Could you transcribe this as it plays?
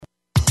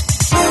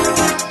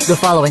The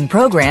following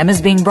program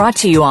is being brought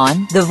to you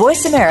on the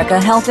Voice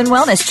America Health and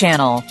Wellness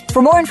Channel.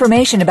 For more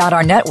information about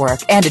our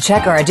network and to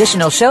check our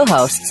additional show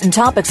hosts and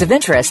topics of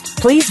interest,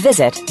 please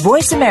visit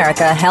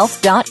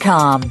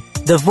voiceamericahealth.com.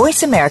 The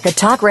Voice America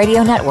Talk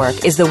Radio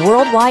Network is the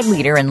worldwide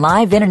leader in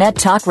live Internet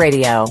talk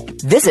radio.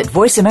 Visit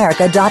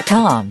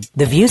voiceamerica.com.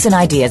 The views and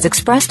ideas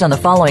expressed on the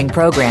following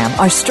program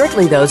are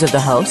strictly those of the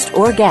host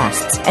or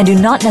guests and do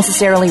not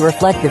necessarily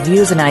reflect the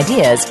views and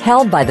ideas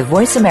held by the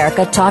Voice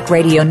America Talk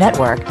Radio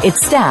Network,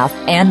 its staff,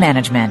 and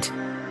management.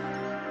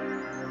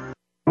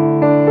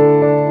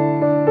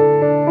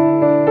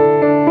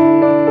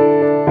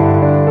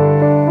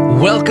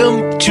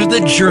 Welcome to The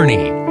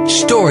Journey,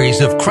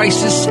 Stories of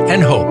Crisis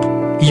and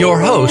Hope.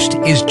 Your host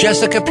is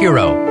Jessica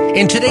Pirro.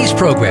 In today's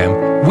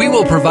program, we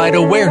will provide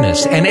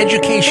awareness and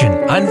education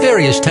on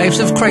various types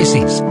of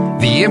crises,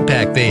 the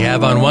impact they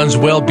have on one's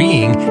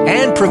well-being,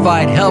 and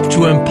provide help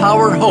to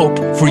empower hope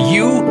for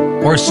you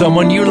or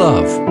someone you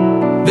love.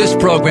 This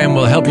program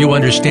will help you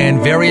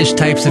understand various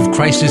types of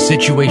crisis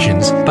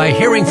situations by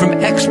hearing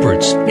from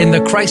experts in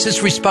the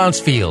crisis response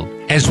field,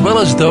 as well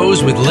as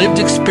those with lived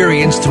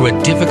experience through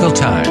a difficult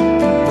time.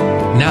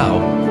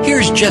 Now,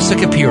 here's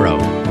Jessica Pirro.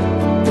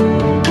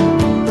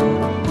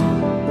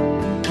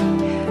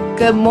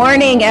 Good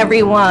morning,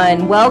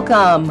 everyone.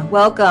 Welcome.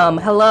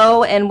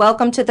 Hello, and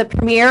welcome to the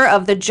premiere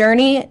of The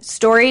Journey,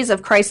 Stories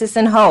of Crisis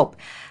and Hope.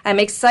 I'm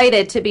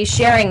excited to be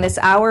sharing this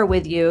hour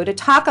with you to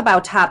talk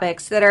about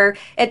topics that are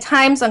at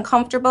times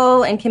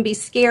uncomfortable and can be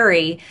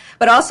scary,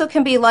 but also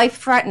can be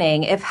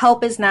life-threatening if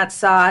help is not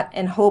sought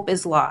and hope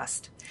is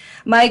lost.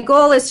 My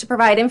goal is to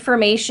provide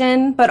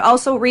information, but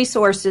also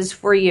resources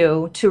for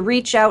you to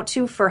reach out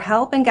to for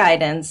help and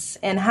guidance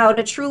and how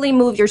to truly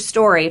move your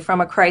story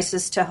from a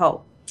crisis to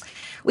hope.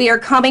 We are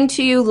coming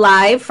to you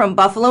live from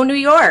Buffalo, New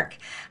York,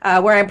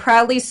 where I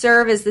proudly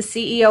serve as the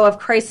CEO of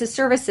Crisis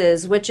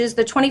Services, which is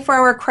the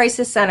 24-hour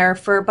crisis center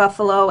for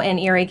Buffalo and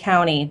Erie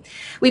County.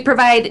 We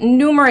provide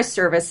numerous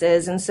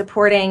services in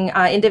supporting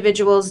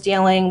individuals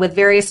dealing with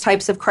various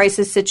types of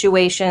crisis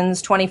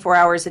situations 24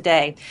 hours a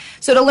day.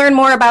 So to learn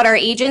more about our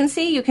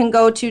agency, you can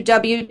go to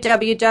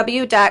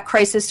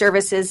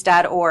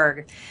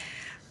www.crisisservices.org.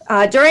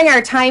 During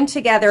our time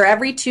together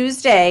every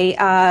Tuesday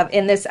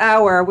in this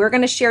hour, we're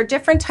going to share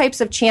different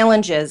types of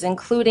challenges,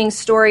 including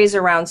stories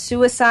around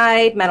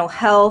suicide, mental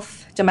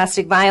health,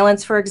 domestic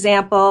violence, for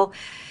example.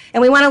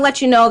 And we want to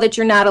let you know that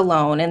you're not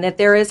alone and that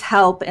there is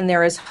help and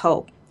there is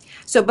hope.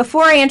 So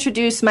before I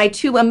introduce my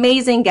two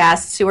amazing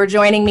guests who are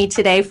joining me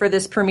today for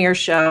this premiere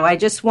show, I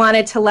just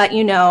wanted to let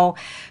you know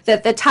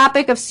that the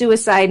topic of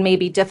suicide may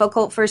be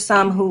difficult for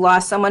some who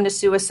lost someone to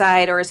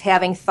suicide or is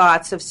having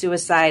thoughts of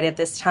suicide at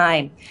this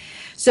time.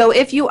 So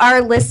if you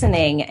are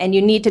listening and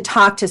you need to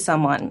talk to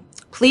someone,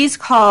 please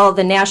call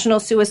the National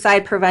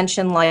Suicide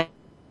Prevention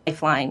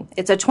Lifeline.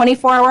 It's a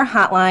 24-hour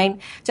hotline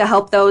to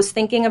help those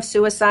thinking of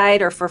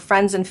suicide or for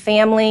friends and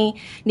family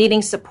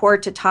needing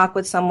support to talk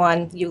with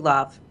someone you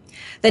love.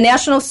 The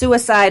National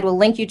Suicide will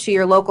link you to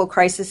your local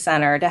crisis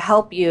center to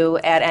help you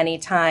at any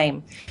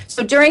time.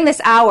 So during this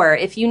hour,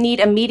 if you need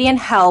immediate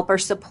help or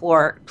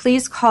support,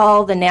 please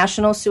call the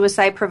National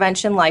Suicide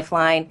Prevention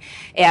Lifeline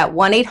at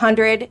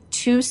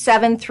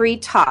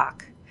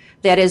 1-800-273-TALK.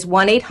 That is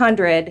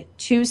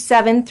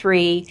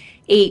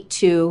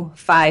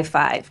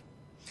 1-800-273-8255.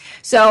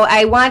 So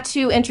I want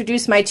to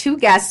introduce my two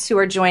guests who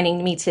are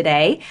joining me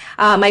today.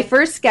 My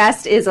first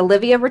guest is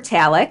Olivia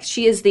Retallack.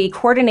 She is the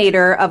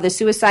coordinator of the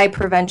Suicide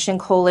Prevention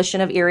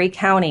Coalition of Erie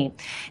County.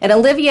 And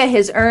Olivia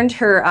has earned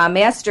her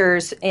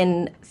master's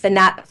in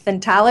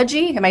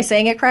thanatology. Am I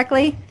saying it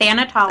correctly?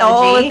 Thanatology.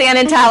 Oh,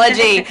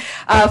 thanatology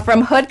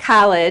from Hood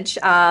College.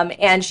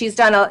 And she's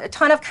done a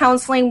ton of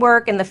counseling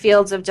work in the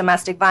fields of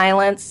domestic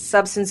violence,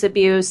 substance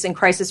abuse, and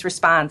crisis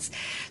response.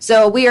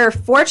 So we are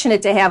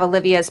fortunate to have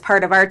Olivia as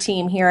part of our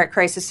team here at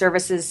Crisis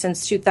Services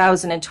since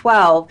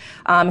 2012.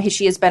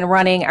 She has been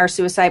running our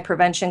Suicide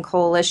Prevention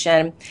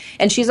Coalition.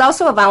 And she's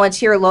also a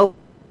volunteer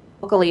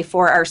locally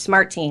for our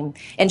SMART team.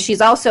 And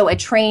she's also a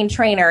trained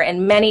trainer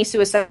in many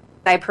suicide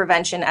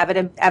prevention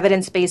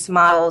evidence-based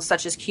models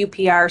such as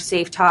QPR,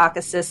 Safe Talk,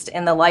 Assist,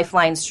 and the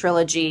Lifelines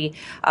trilogy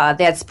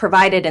that's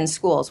provided in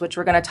schools, which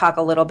we're going to talk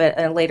a little bit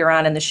later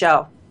on in the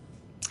show.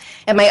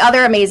 And my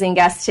other amazing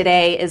guest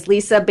today is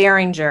Lisa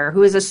Boehringer,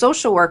 who is a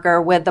social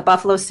worker with the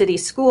Buffalo City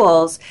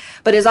Schools,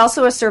 but is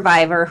also a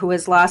survivor who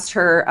has lost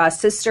her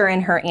sister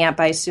and her aunt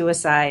by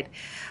suicide.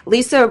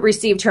 Lisa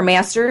received her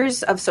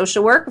master's of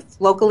social work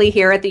locally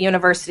here at the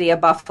University of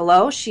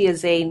Buffalo. She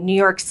is a New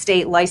York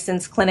State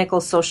licensed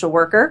clinical social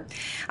worker.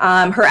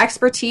 Her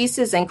expertise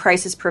is in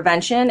crisis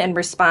prevention and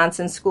response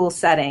in school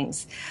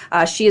settings.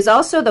 She is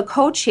also the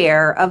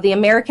co-chair of the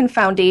American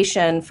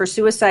Foundation for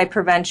Suicide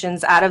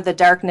Prevention's Out of the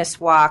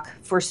Darkness Walk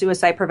for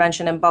Suicide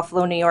Prevention in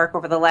Buffalo, New York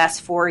over the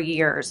last 4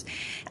 years.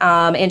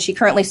 And she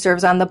currently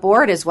serves on the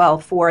board as well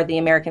for the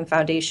American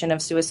Foundation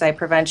of Suicide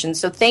Prevention.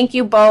 So thank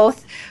you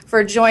both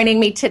for joining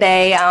me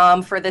today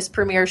for this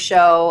premiere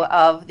show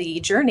of The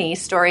Journey,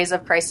 Stories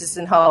of Crisis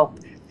and Hope.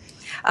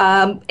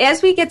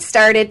 As we get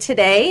started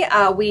today,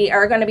 we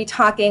are going to be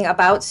talking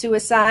about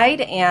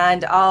suicide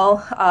and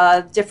all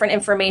different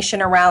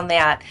information around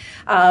that.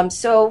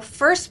 So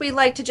first, we'd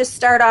like to just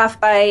start off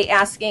by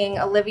asking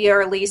Olivia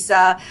or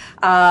Lisa,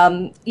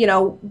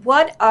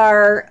 what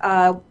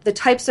are the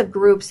types of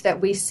groups that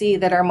we see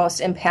that are most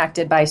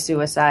impacted by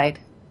suicide?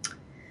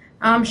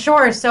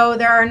 Sure. So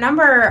there are a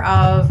number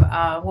of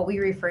what we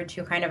refer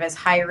to kind of as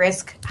high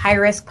risk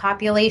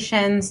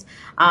populations.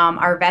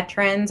 Our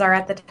veterans are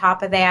at the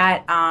top of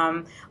that.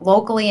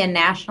 Locally and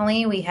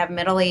nationally, we have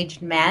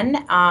middle-aged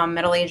men,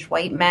 middle-aged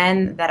white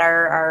men that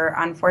are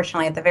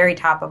unfortunately at the very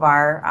top of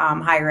our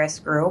high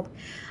risk group.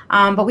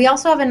 But we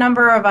also have a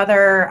number of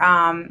other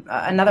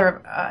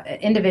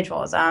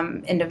individuals of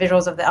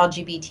the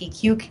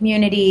LGBTQ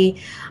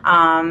community,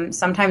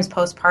 sometimes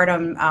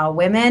postpartum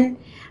women.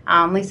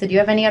 Lisa, do you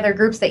have any other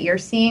groups that you're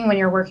seeing when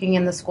you're working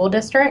in the school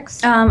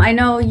districts? I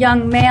know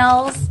young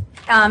males,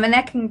 and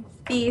that can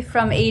be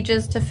from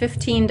ages to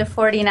 15 to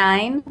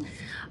 49.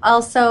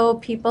 Also,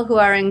 people who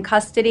are in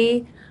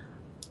custody,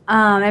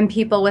 and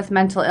people with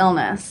mental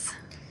illness.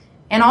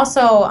 And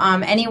also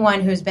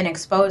anyone who's been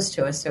exposed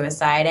to a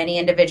suicide, any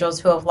individuals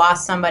who have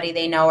lost somebody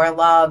they know or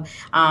love,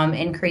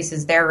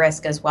 increases their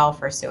risk as well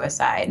for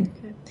suicide.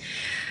 Okay.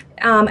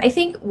 I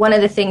think one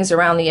of the things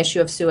around the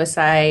issue of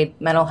suicide,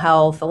 mental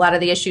health, a lot of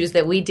the issues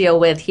that we deal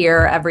with here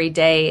every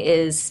day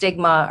is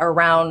stigma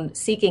around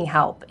seeking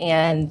help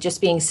and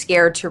just being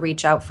scared to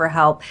reach out for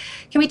help.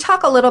 Can we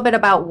talk a little bit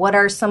about what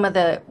are some of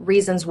the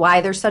reasons why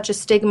there's such a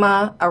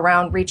stigma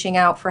around reaching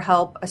out for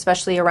help,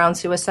 especially around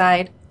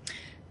suicide?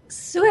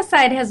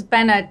 Suicide has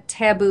been a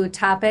taboo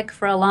topic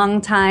for a long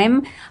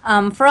time,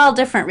 for all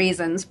different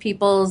reasons,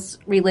 people's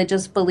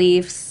religious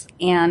beliefs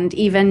and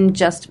even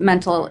just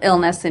mental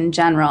illness in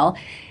general.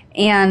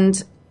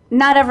 And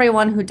not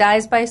everyone who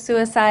dies by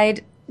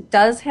suicide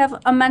does have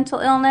a mental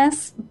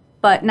illness,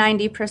 but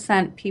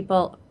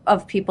 90%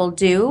 of people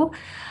do.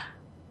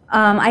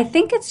 I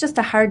think it's just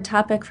a hard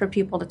topic for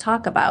people to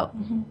talk about.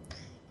 Mm-hmm.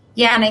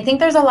 Yeah, and I think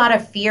there's a lot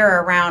of fear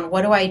around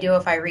what do I do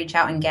if I reach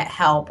out and get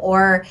help?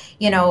 Or,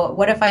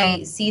 what if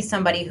I see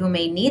somebody who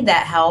may need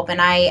that help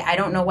and I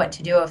don't know what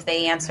to do if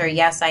they answer,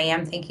 yes, I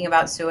am thinking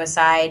about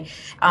suicide.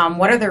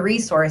 What are the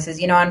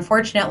resources?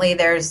 Unfortunately,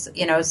 there's,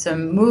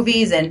 some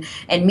movies and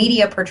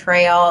media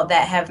portrayal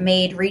that have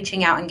made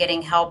reaching out and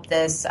getting help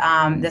this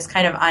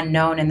kind of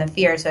unknown and the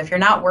fear. So if you're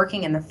not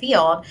working in the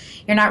field,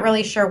 you're not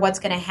really sure what's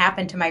going to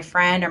happen to my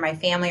friend or my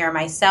family or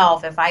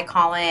myself if I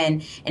call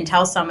in and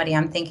tell somebody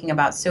I'm thinking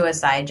about suicide.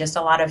 Just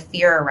a lot of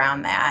fear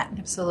around that.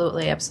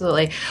 Absolutely.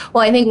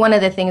 Well, I think one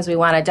of the things we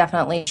want to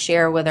definitely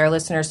share with our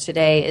listeners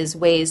today is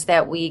ways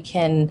that we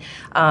can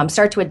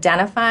start to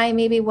identify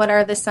maybe what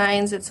are the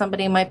signs that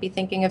somebody might be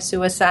thinking of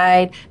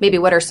suicide, maybe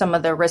what are some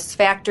of the risk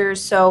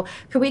factors. So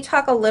could we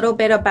talk a little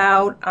bit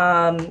about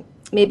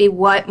maybe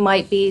what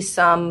might be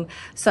some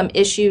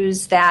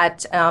issues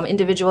that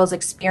individuals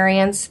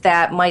experience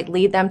that might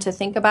lead them to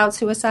think about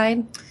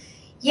suicide?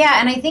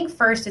 Yeah, and I think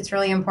first it's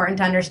really important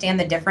to understand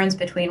the difference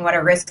between what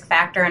a risk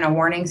factor and a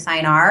warning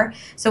sign are.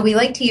 So we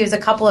like to use a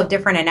couple of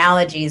different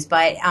analogies,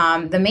 but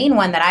the main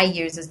one that I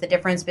use is the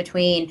difference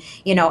between,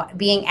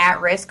 being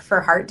at risk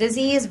for heart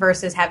disease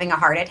versus having a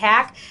heart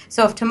attack.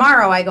 So if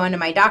tomorrow I go into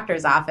my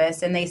doctor's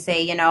office and they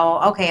say,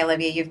 okay,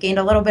 Olivia, you've gained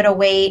a little bit of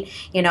weight,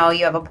 you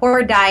have a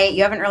poor diet,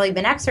 you haven't really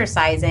been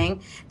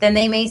exercising, then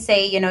they may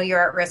say,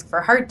 you're at risk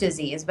for heart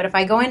disease. But if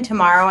I go in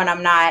tomorrow and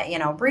I'm not,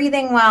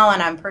 breathing well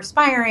and I'm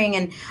perspiring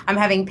and I'm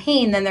having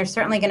pain, then they're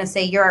certainly going to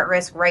say you're at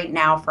risk right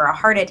now for a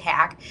heart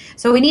attack.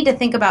 So we need to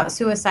think about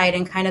suicide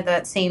in kind of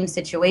that same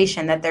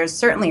situation, that there's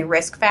certainly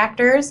risk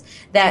factors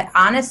that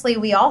honestly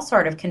we all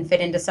sort of can fit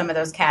into some of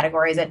those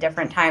categories at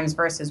different times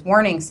versus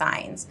warning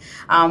signs,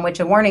 which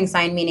a warning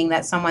sign meaning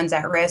that someone's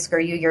at risk or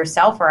you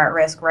yourself are at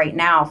risk right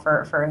now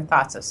for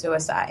thoughts of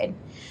suicide.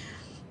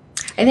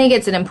 I think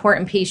it's an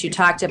important piece you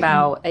talked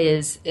about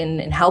is in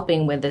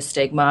helping with the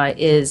stigma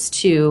is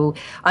to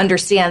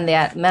understand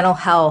that mental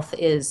health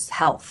is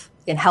health.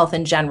 In health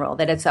in general,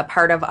 that it's a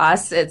part of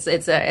us.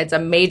 It's a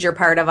major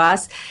part of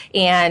us.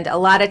 And a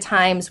lot of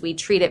times we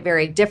treat it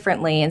very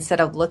differently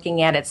instead of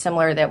looking at it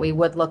similar that we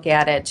would look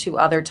at it to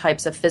other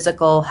types of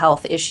physical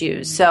health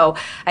issues. So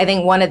I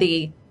think one of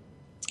the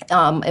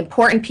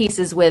important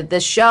pieces with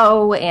this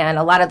show and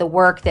a lot of the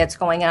work that's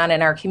going on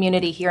in our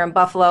community here in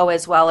Buffalo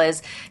as well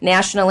as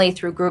nationally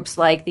through groups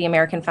like the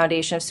American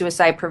Foundation of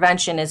Suicide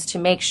Prevention is to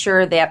make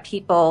sure that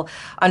people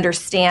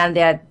understand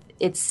that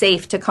it's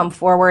safe to come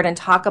forward and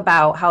talk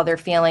about how they're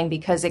feeling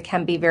because it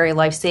can be very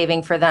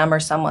life-saving for them or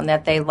someone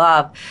that they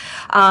love.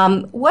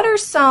 What are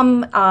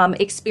some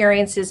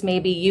experiences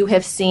maybe you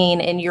have seen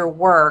in your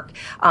work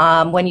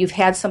when you've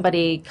had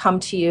somebody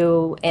come to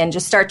you and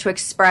just start to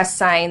express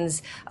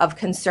signs of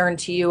concern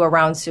to you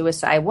around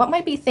suicide? What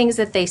might be things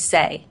that they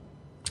say?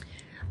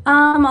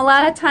 A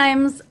lot of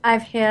times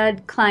I've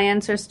had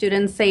clients or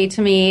students say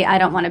to me, I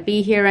don't want to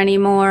be here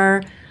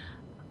anymore.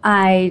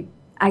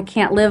 I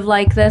can't live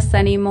like this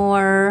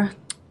anymore.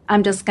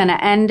 I'm just going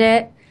to end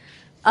it.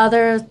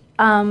 Other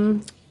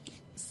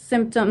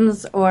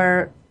symptoms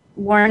or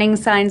warning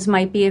signs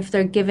might be if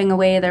they're giving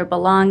away their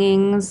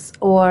belongings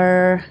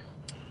or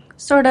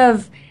sort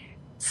of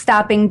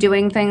stopping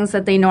doing things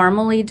that they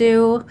normally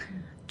do,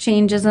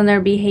 changes in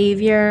their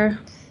behavior.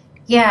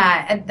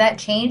 Yeah, that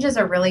change is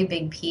a really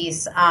big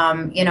piece.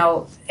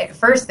 At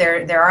first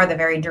there are the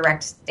very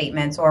direct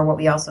statements, or what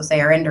we also say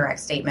are indirect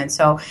statements.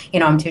 So,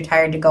 I'm too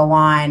tired to go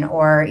on,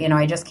 or,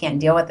 I just can't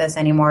deal with this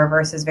anymore,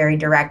 versus very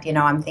direct,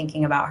 I'm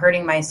thinking about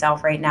hurting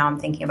myself right now. I'm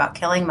thinking about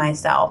killing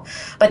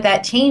myself. But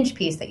that change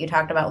piece that you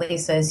talked about,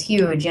 Lisa, is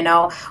huge.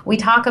 We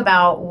talk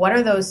about what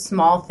are those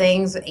small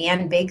things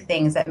and big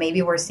things that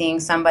maybe we're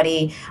seeing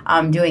somebody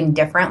doing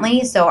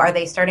differently. So are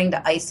they starting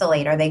to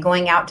isolate? Are they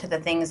going out to the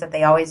things that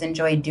they always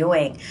enjoy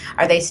doing?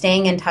 Are they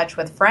staying in touch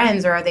with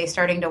friends, or are they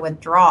starting to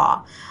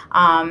withdraw?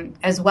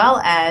 As well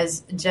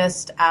as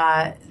just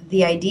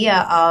the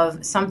idea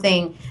of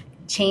something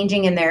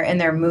changing in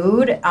their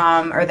mood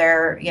or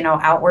their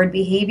outward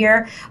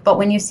behavior. But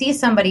when you see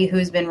somebody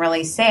who's been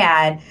really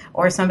sad,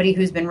 or somebody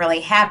who's been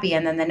really happy,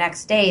 and then the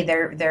next day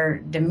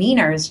their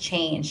demeanors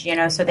change,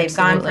 so they've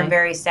gone from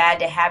very sad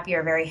to happy,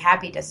 or very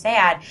happy to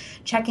sad,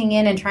 checking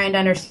in and trying to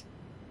understand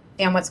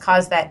what's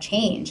caused that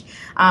change.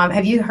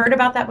 Have you heard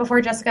about that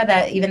before, Jessica,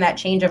 that even that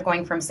change of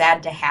going from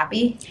sad to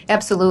happy?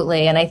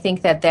 Absolutely. And I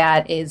think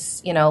that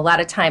is, a lot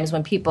of times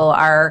when people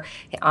are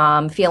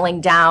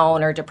feeling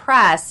down or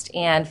depressed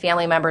and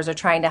family members are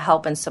trying to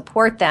help and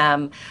support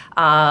them,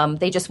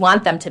 they just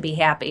want them to be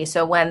happy.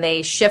 So when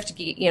they shift,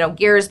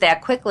 gears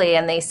that quickly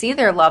and they see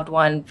their loved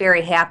one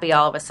very happy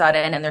all of a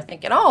sudden, and they're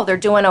thinking, oh, they're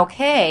doing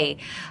okay,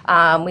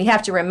 we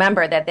have to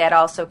remember that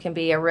also can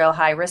be a real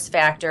high risk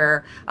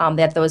factor,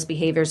 that those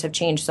behaviors have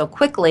changed so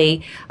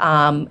quickly,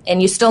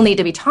 and you still need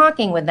to be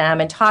talking with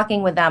them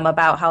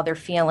about how they're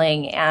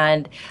feeling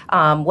and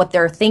what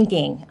they're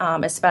thinking,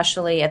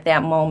 especially at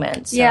that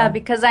moment. So. Yeah,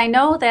 because I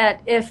know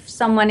that if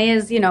someone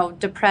is,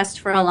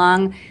 depressed for a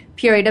long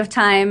period of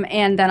time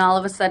and then all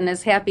of a sudden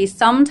is happy,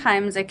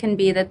 sometimes it can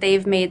be that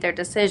they've made their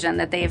decision,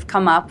 that they've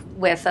come up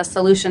with a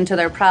solution to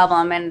their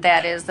problem, and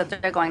that is that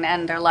they're going to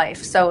end their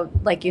life. So,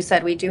 like you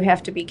said, we do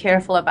have to be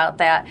careful about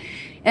that.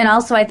 And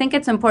also, I think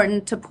it's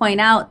important to point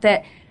out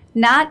that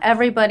not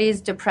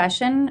everybody's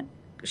depression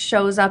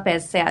shows up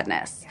as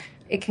sadness.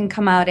 It can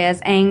come out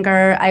as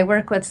anger. I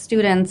work with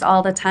students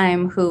all the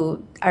time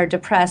who are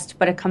depressed,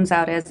 but it comes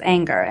out as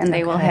anger, and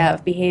they will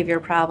have behavior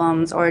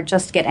problems or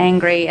just get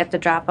angry at the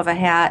drop of a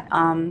hat.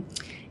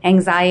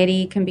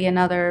 Anxiety can be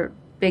another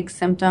big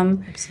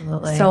symptom.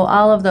 Absolutely. So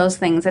all of those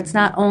things. It's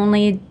not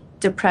only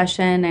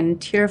depression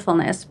and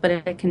tearfulness, but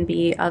it can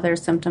be other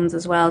symptoms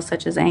as well,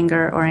 such as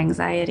anger or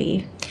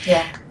anxiety.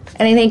 Yeah.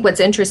 And I think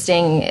what's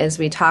interesting as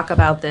we talk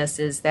about this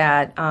is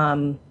that,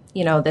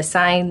 the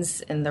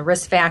signs and the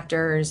risk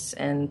factors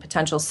and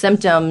potential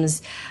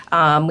symptoms,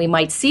 we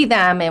might see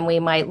them and we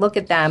might look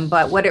at them,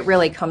 but what it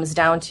really comes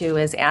down to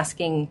is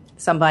asking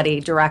somebody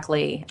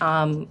directly,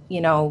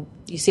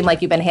 you seem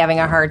like you've been having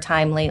a hard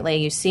time lately.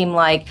 You seem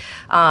like,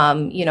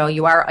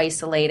 you are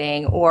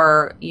isolating,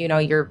 or,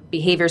 your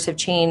behaviors have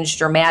changed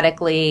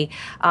dramatically.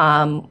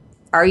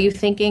 Are you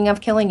thinking of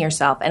killing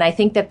yourself? And I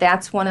think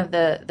that's one of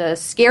the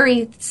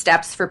scary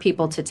steps for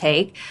people to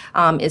take,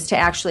 is to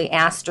actually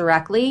ask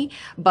directly.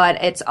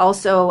 But it's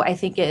also, I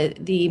think,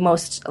 the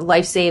most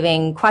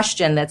life-saving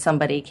question that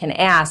somebody can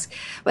ask.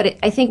 But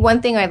I think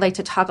one thing I'd like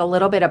to talk a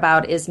little bit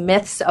about is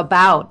myths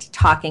about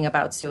talking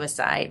about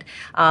suicide.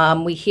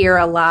 We hear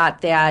a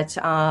lot that,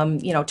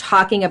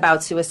 talking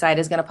about suicide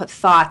is going to put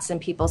thoughts in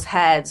people's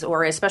heads,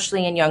 or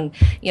especially in young,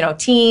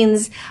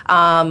 teens,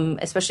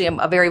 especially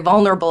a very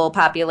vulnerable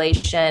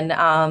population.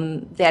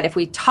 That if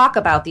we talk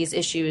about these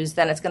issues,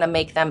 then it's going to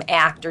make them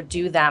act or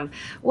do them.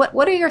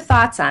 What are your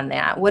thoughts on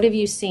that? What have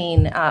you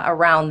seen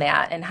around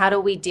that? And how do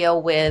we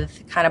deal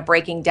with kind of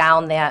breaking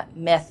down that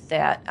myth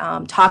that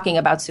talking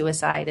about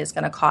suicide is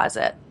going to cause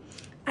it?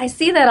 I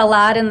see that a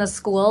lot in the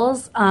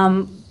schools.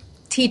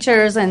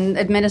 Teachers and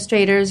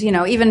administrators,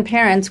 even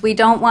parents, we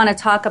don't want to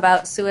talk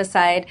about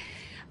suicide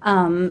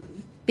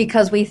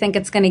because we think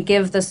it's going to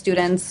give the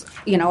students,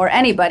 or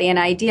anybody an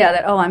idea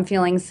that, oh, I'm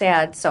feeling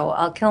sad, so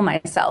I'll kill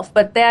myself.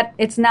 But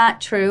it's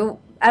not true.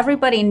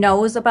 Everybody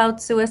knows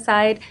about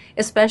suicide,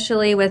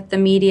 especially with the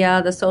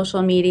media, the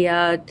social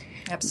media,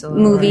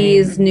 Absolutely.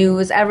 Movies,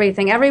 news,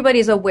 everything.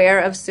 Everybody's aware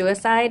of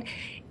suicide.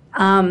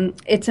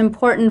 It's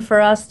important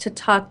for us to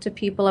talk to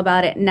people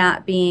about it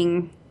not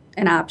being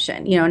an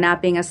option,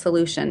 not being a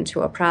solution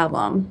to a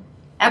problem.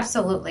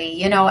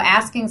 Absolutely.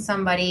 Asking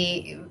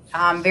somebody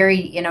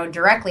very,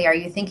 directly, are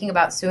you thinking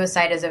about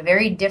suicide, is a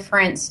very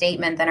different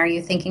statement than are you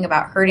thinking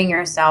about hurting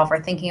yourself or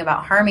thinking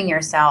about harming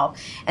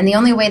yourself. And the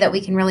only way that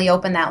we can really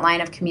open that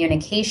line of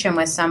communication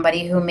with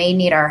somebody who may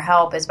need our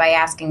help is by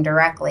asking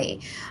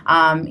directly,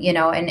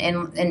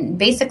 and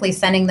basically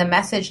sending the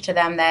message to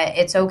them that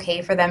it's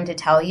okay for them to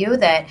tell you,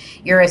 that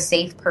you're a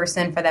safe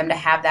person for them to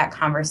have that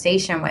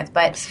conversation with,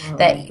 but Absolutely.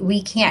 That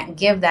we can't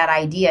give that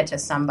idea to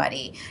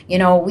somebody.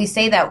 We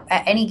say that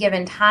at any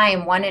given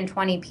time, 1 in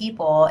 20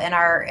 people in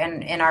our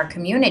in our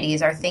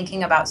communities are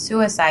thinking about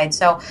suicide.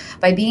 So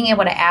by being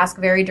able to ask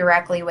very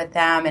directly with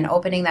them and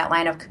opening that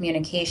line of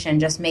communication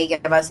just may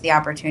give us the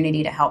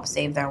opportunity to help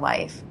save their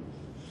life.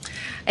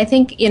 I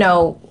think,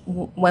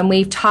 when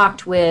we've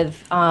talked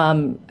with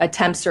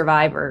attempt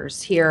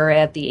survivors here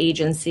at the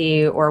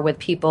agency or with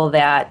people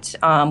that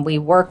we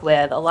work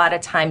with, a lot of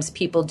times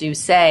people do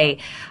say,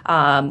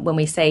 when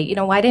we say,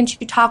 why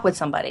didn't you talk with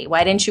somebody?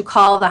 Why didn't you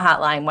call the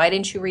hotline? Why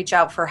didn't you reach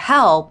out for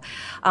help?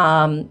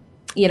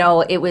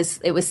 It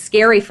was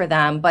scary for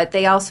them, but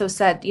they also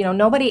said,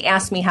 nobody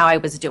asked me how I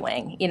was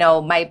doing.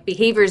 My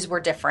behaviors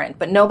were different,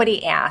 but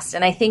nobody asked.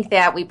 And I think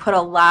that we put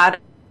a lot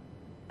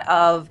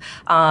of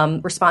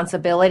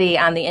responsibility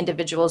on the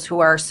individuals who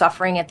are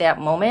suffering at that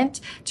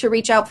moment to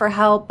reach out for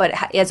help.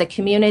 But as a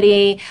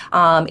community,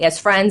 as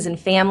friends and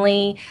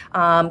family,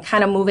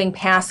 kind of moving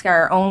past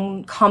our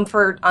own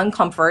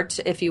uncomfort,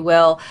 if you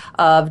will,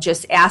 of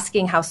just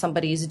asking how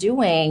somebody's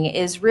doing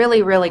is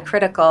really, really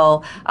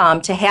critical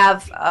to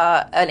have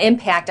an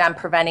impact on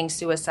preventing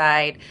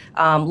suicide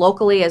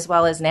locally as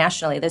well as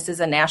nationally. This is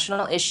a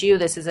national issue.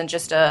 This isn't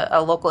just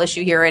a local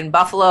issue here in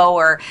Buffalo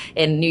or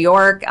in New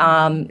York.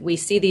 We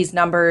see these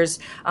numbers,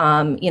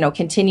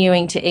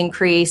 continuing to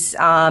increase,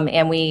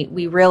 and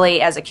we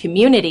really, as a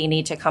community,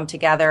 need to come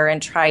together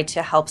and try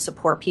to help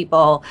support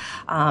people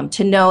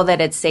to know that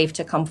it's safe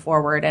to come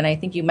forward. And I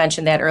think you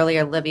mentioned that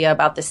earlier, Olivia,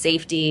 about the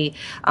safety,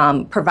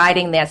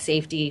 providing that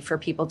safety for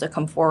people to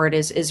come forward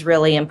is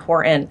really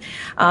important.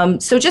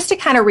 So just to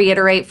kind of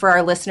reiterate for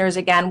our listeners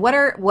again, what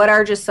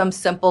are just some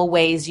simple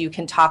ways you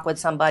can talk with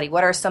somebody?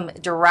 What are some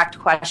direct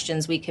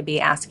questions we could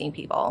be asking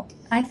people?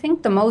 I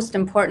think the most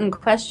important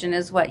question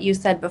is what you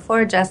said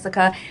before,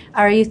 Jessica.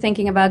 Are you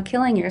thinking about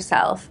killing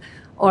yourself,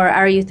 or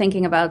are you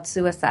thinking about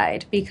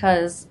suicide?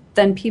 Because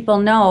then people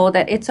know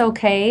that it's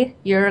okay,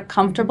 you're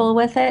comfortable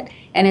with it,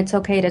 and it's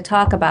okay to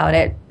talk about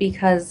it,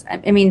 because,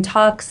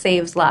 talk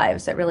saves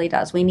lives. It really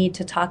does. We need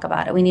to talk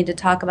about it. We need to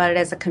talk about it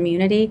as a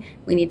community.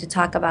 We need to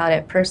talk about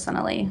it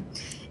personally.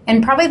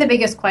 And probably the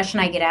biggest question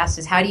I get asked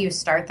is, how do you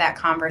start that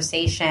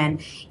conversation?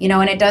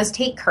 And it does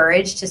take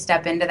courage to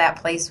step into that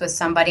place with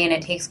somebody, and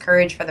it takes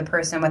courage for the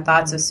person with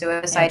thoughts of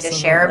suicide Absolutely.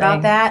 To share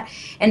about that.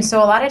 And so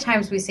a lot of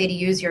times we say to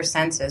use your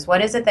senses.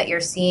 What is it that you're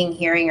seeing,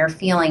 hearing, or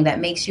feeling that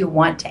makes you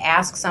want to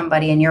ask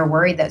somebody and you're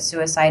worried that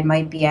suicide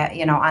might be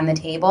on the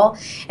table?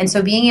 And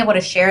so being able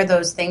to share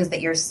those things that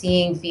you're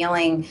seeing,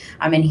 feeling,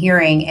 and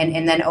hearing,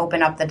 and then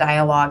open up the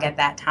dialogue at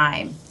that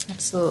time.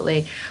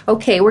 Absolutely.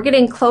 Okay, we're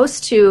getting close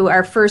to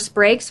our first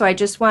break, so I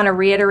just want to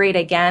reiterate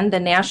again,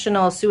 the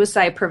National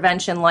Suicide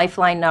Prevention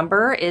Lifeline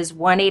number is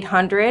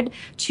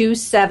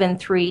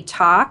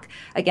 1-800-273-TALK.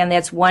 Again,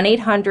 that's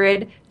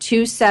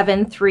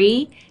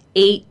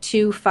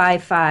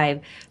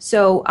 1-800-273-8255.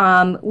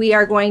 So we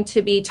are going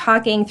to be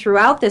talking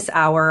throughout this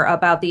hour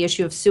about the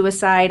issue of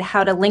suicide,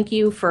 how to link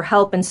you for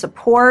help and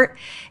support,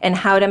 and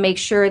how to make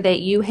sure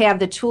that you have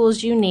the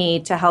tools you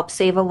need to help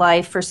save a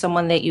life for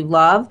someone that you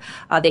love,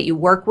 that you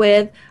work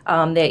with,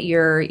 that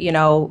you're,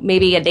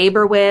 maybe a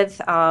neighbor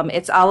with.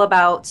 It's all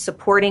about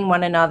supporting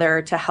one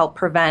another to help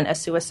prevent a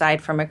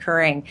suicide from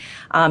occurring.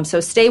 So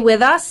stay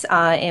with us,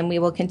 and we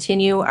will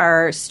continue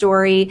our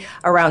story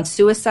around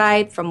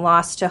suicide from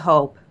loss to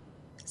hope.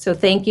 So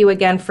thank you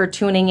again for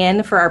tuning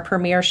in for our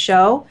premiere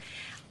show.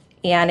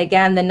 And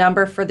again, the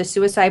number for the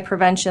Suicide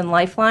Prevention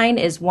Lifeline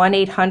is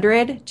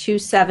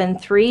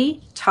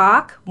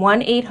 1-800-273-TALK,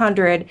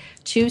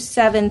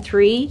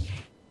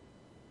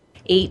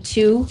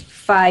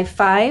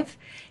 1-800-273-8255.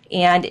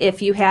 And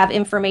if you have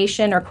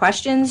information or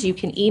questions, you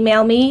can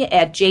email me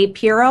at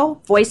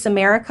jpirro,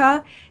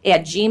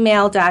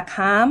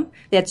 voiceamerica@gmail.com.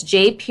 That's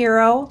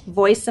jpirro,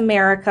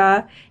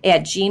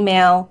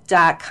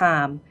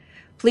 voiceamerica@gmail.com.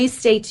 Please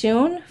stay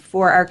tuned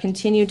for our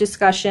continued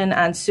discussion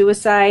on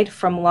suicide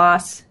from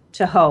loss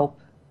to hope.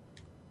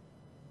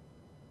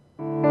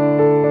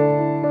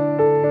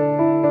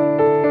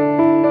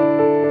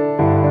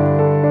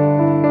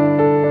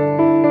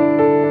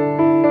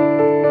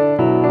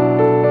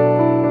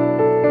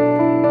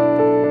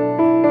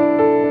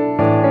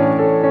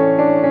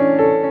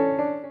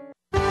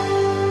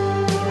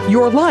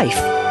 Your life,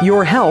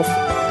 your health,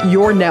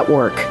 your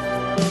network.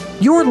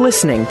 You're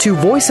listening to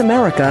Voice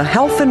America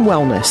Health and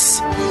Wellness.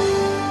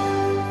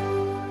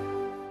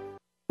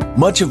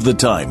 Much of the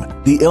time,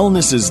 the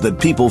illnesses that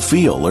people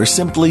feel are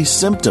simply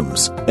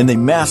symptoms, and they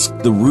mask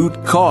the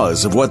root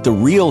cause of what the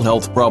real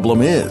health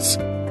problem is.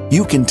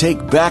 You can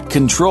take back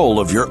control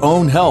of your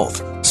own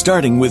health,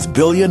 starting with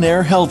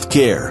Billionaire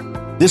Healthcare.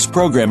 This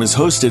program is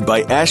hosted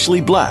by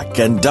Ashley Black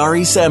and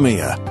Dari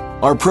Samia.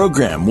 Our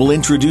program will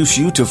introduce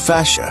you to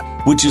fascia,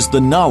 which is the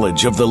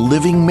knowledge of the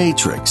living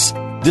matrix.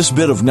 This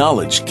bit of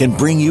knowledge can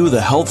bring you the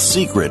health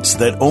secrets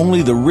that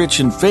only the rich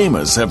and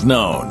famous have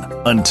known.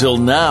 Until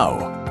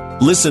now.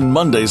 Listen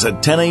Mondays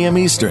at 10 a.m.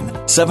 Eastern,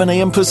 7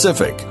 a.m.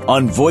 Pacific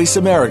on Voice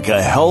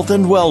America Health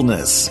and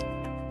Wellness.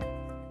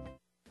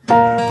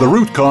 The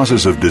root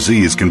causes of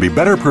disease can be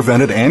better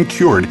prevented and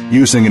cured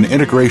using an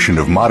integration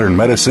of modern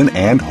medicine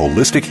and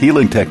holistic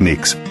healing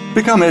techniques.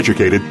 Become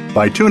educated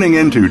by tuning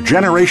in to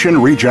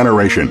Generation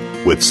Regeneration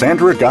with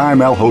Sandra Guy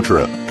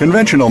Malhotra.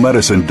 Conventional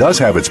medicine does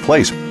have its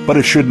place, but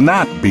it should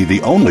not be the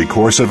only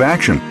course of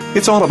action.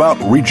 It's all about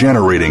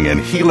regenerating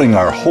and healing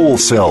our whole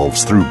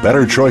selves through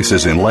better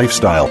choices in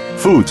lifestyle,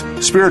 foods,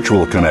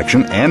 spiritual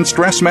connection, and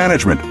stress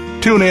management.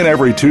 Tune in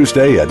every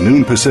Tuesday at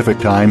noon Pacific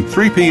Time,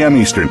 3 p.m.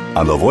 Eastern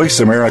on the Voice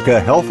America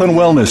Health and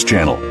Wellness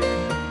Channel.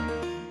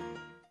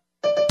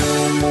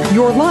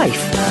 Your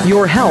life,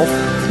 your health,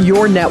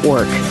 your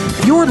network.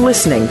 You're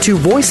listening to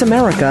Voice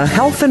America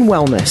Health and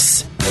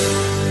Wellness.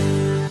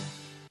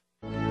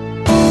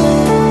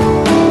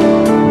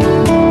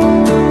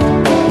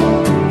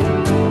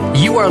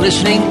 You are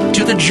listening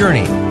to The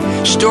Journey,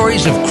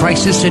 Stories of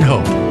Crisis and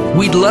Hope.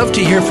 We'd love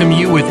to hear from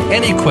you with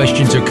any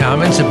questions or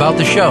comments about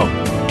the show.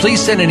 Please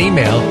send an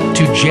email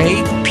to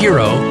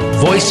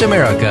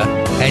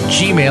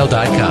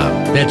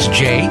jpirro@voiceamerica.gmail.com. That's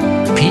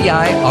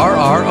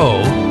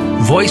JPIRRO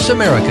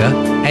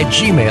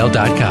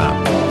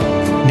voiceamerica@gmail.com.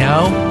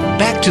 Now,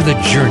 back to The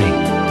Journey.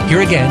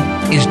 Here again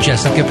is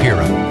Jessica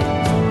Pirro.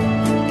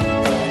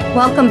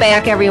 Welcome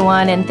back,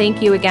 everyone, and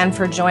thank you again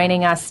for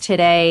joining us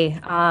today.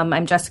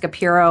 I'm Jessica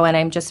Pirro, and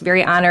I'm just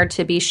very honored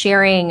to be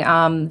sharing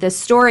this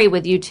story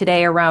with you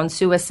today around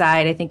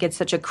suicide. I think it's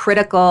such a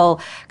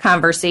critical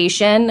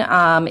conversation.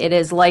 It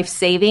is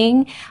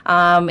life-saving,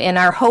 and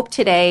our hope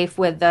today,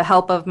 with the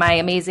help of my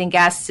amazing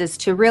guests, is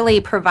to really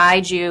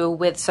provide you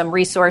with some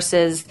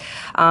resources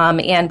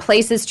and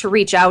places to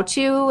reach out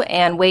to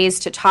and ways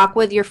to talk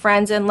with your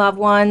friends and loved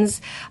ones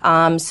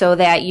so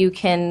that you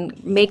can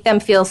make them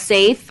feel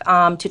safe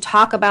to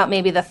talk about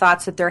maybe the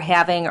thoughts that they're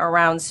having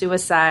around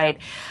suicide.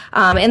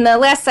 In the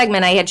last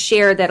segment, I had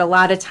shared that a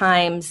lot of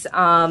times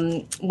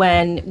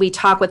when we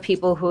talk with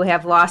people who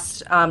have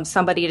lost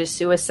somebody to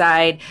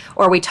suicide,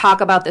 or we talk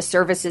about the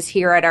services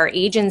here at our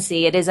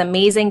agency, it is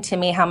amazing to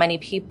me how many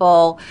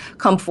people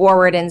come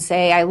forward and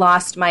say, I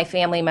lost my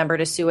family member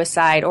to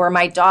suicide, or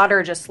my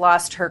daughter just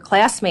lost her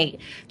classmate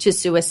to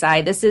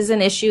suicide. This is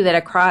an issue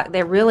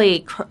that really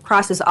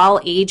crosses all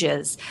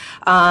ages.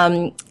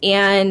 I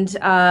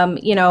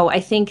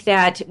think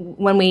that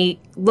when we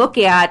look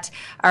at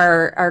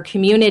our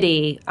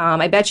community,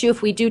 I bet you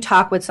if we do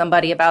talk with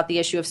somebody about the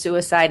issue of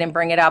suicide and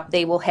bring it up,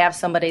 they will have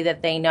somebody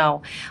that they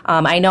know.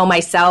 I know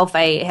myself,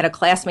 I had a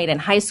classmate in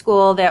high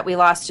school that we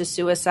lost to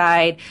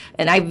suicide,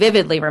 and I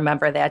vividly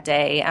remember that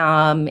day.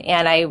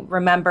 And I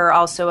remember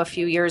also a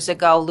few years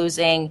ago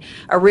losing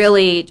a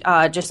really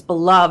just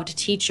beloved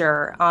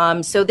teacher.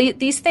 So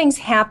these things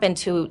happen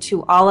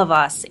to all of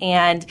us.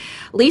 And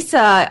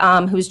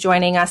Lisa, who's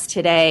joining us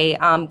today,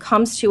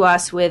 comes to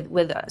us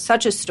with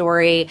such a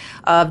story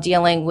of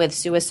dealing with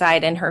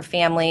suicide in her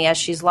family, as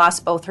she's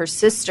lost both her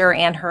sister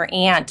and her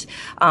aunt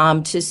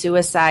to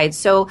suicide.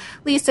 So,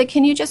 Lisa,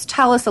 can you just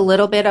tell us a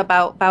little bit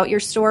about your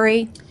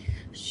story?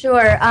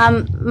 Sure.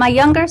 My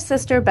younger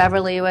sister,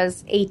 Beverly,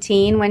 was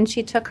 18 when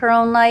she took her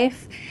own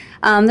life.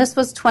 This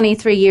was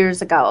 23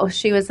 years ago.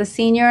 She was a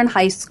senior in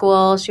high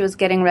school. She was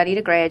getting ready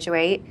to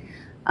graduate.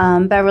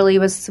 Beverly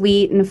was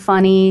sweet and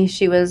funny.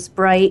 She was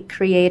bright,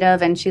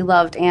 creative, and she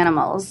loved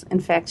animals. In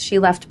fact, she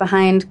left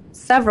behind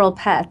several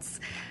pets.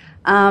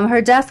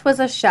 Her death was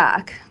a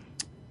shock.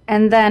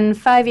 And then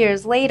 5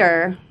 years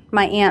later,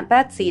 my Aunt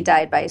Betsy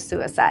died by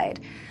suicide.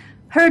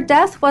 Her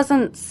death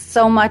wasn't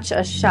so much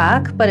a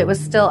shock, but it was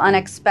still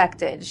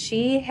unexpected.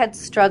 She had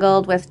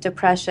struggled with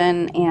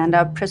depression and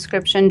a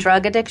prescription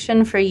drug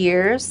addiction for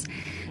years,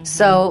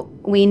 so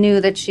we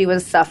knew that she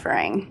was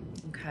suffering.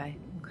 Okay.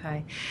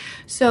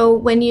 So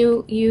when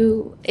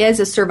you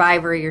as a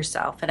survivor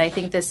yourself, and I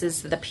think this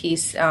is the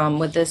piece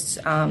with this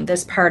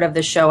part of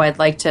the show I'd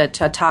like to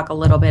talk a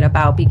little bit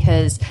about,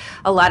 because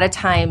a lot of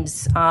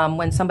times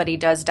when somebody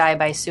does die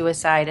by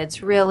suicide,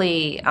 it's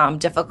really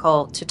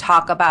difficult to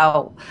talk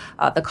about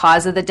the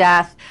cause of the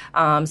death.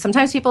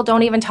 Sometimes people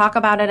don't even talk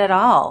about it at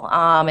all.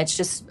 It's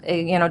just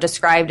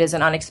described as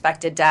an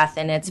unexpected death,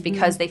 and it's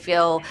because they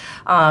feel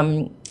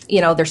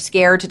they're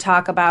scared to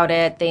talk about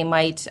it. They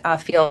might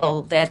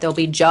feel that they'll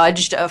be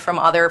judged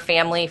from other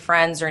family,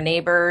 friends, or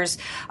neighbors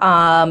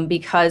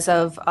because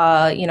of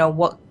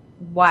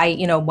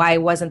why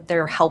wasn't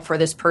there help for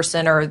this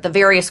person, or the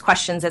various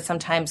questions that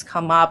sometimes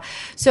come up.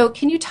 So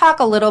can you talk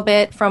a little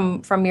bit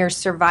from your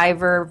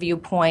survivor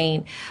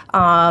viewpoint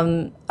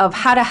of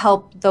how to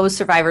help those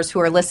survivors who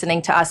are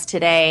listening to us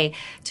today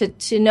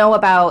to know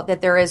about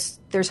that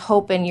there's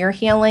hope in your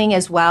healing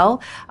as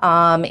well,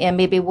 and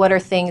maybe what are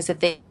things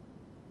that they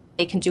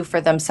can do for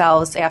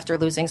themselves after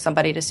losing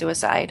somebody to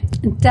suicide?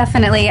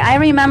 Definitely. I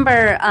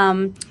remember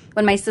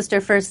when my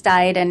sister first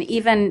died, and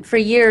even for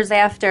years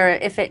after,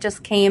 if it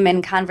just came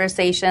in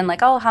conversation,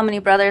 like, oh, how many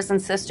brothers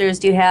and sisters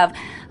do you have?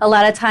 A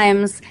lot of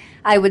times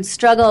I would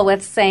struggle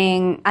with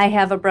saying, I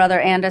have a brother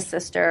and a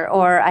sister,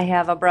 or I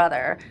have a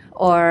brother,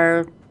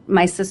 or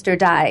my sister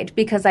died,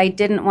 because I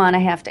didn't want to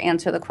have to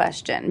answer the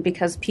question,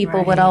 because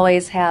people would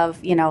always have,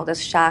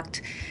 this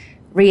shocked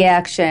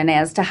reaction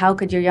as to how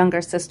could your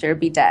younger sister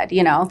be dead,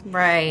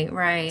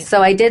 Right.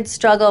 So I did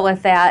struggle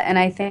with that, and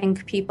I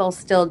think people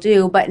still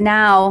do, but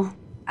now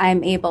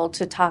I'm able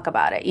to talk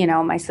about it.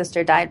 My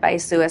sister died by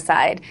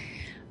suicide.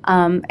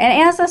 And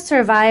as a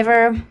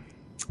survivor,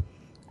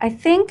 I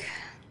think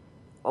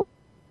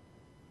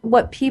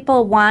what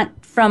people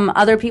want from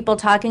other people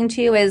talking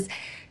to you is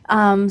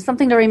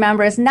something to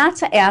remember is not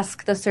to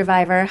ask the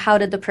survivor, how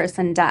did the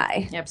person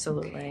die?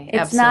 Absolutely.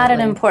 It's not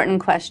an important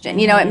question.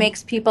 It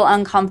makes people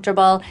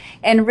uncomfortable.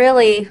 And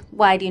really,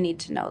 why do you need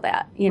to know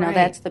that? Right.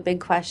 That's the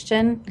big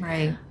question.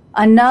 Right.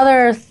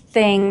 Another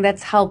thing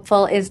that's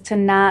helpful is to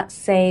not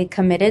say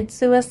committed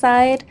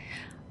suicide.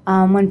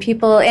 When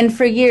people, and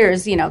for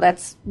years,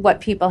 that's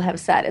what people have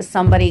said is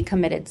somebody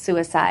committed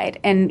suicide.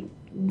 And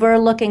we're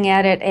looking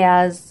at it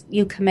as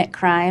you commit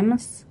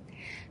crimes.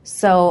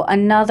 So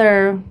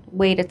another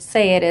way to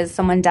say it is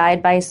someone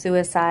died by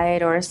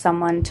suicide or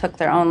someone took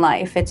their own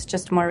life. It's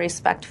just more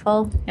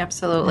respectful.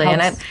 Absolutely.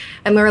 And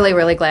I'm really,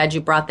 really glad you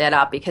brought that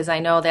up because I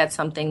know that's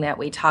something that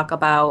we talk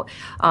about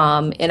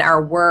in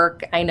our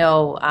work. I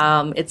know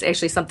it's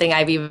actually something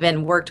I've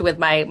even worked with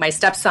my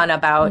stepson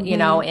about,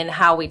 in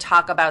how we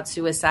talk about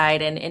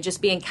suicide and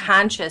just being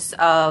conscious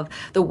of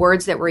the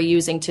words that we're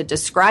using to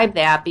describe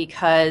that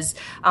because,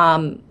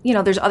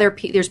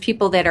 there's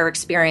people that are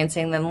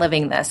experiencing and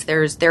living this.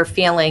 There's their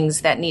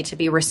feelings that need to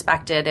be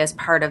respected as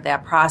part of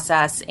that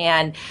process.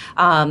 And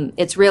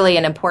it's really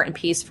an important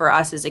piece for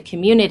us as a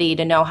community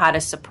to know how to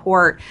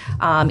support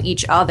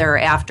each other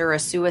after a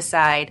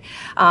suicide.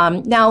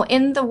 Now,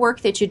 in the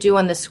work that you do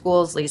in the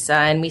schools, Lisa,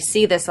 and we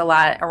see this a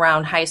lot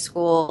around high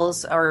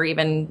schools, or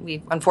even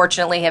we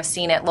unfortunately have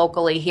seen it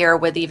locally here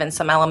with even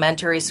some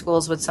elementary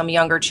schools with some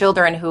younger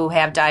children who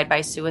have died by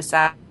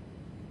suicide.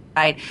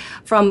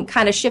 From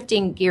kind of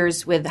shifting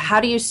gears with how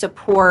do you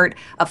support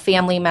a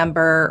family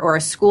member or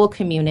a school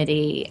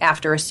community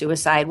after a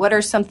suicide? What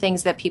are some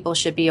things that people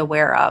should be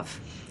aware of?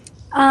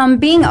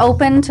 Being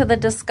open to the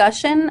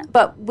discussion,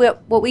 but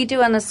what we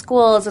do in the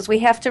schools is we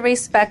have to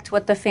respect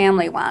what the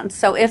family wants.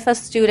 So if a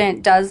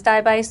student does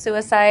die by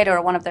suicide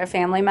or one of their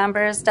family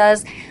members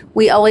does,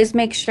 we always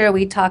make sure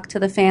we talk to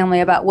the family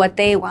about what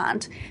they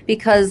want.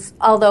 Because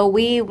although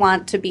we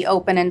want to be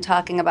open and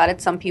talking about it,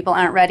 some people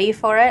aren't ready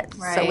for it.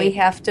 Right. So we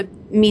have to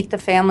meet the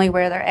family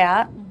where they're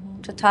at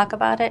to talk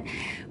about it.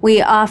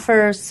 We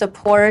offer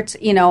support,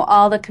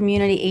 all the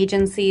community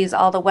agencies,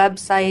 all the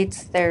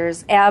websites.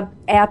 There's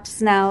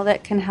apps now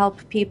that can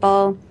help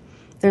people.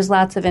 There's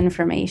lots of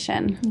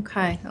information.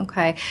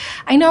 Okay.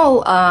 I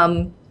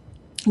know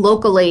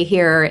locally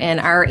here in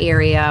our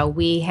area,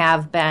 we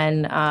have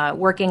been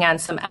working on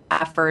some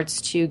efforts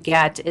to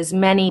get as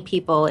many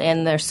people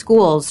in their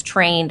schools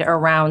trained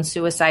around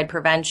suicide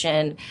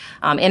prevention,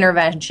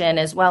 intervention,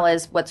 as well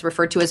as what's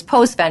referred to as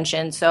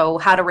postvention, so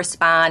how to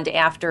respond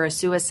after a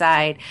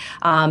suicide.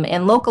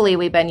 And locally,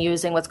 we've been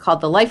using what's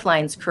called the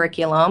Lifelines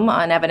curriculum,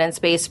 an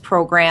evidence-based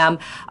program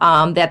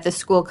that the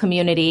school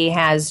community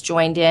has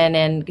joined in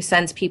and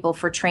sends people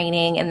for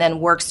training and then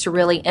works to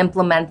really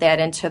implement that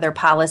into their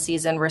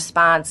policies and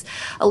response.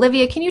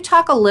 Olivia, can you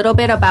talk a little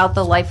bit about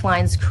the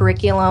Lifelines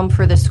curriculum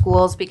for the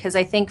schools? Because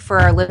I think for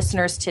our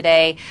listeners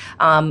today,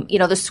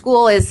 the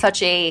school is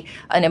such an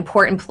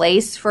important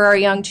place for our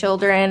young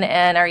children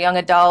and our young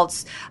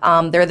adults.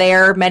 They're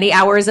there many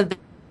hours of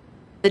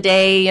the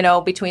day,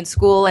 between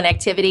school and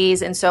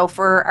activities. And so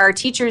for our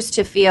teachers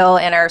to feel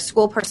and our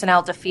school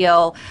personnel to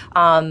feel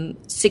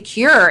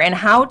secure in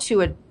how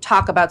to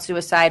talk about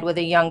suicide with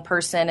a young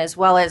person, as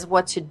well as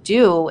what to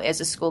do as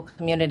a school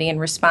community and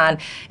respond.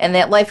 And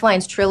that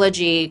Lifelines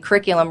Trilogy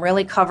curriculum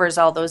really covers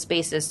all those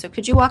bases. So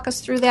could you walk us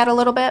through that a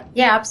little bit?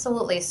 Yeah,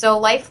 absolutely. So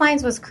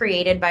Lifelines was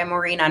created by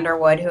Maureen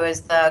Underwood, who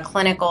is the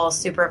clinical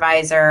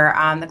supervisor,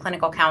 the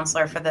clinical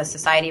counselor for the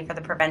Society for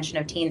the Prevention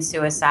of Teen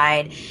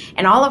Suicide.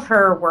 And all of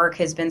her work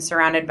has been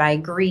surrounded by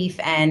grief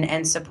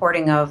and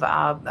supporting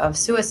of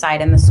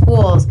suicide in the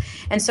schools.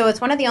 And so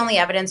it's one of the only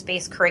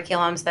evidence-based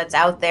curriculums that's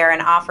out there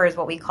and offers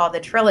what we call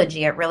the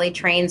trilogy. It really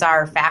trains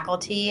our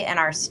faculty and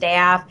our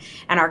staff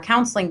and our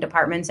counseling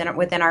departments and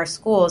within our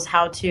schools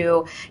how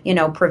to,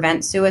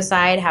 prevent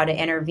suicide, how to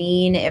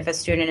intervene if a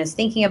student is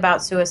thinking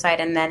about suicide,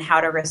 and then how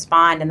to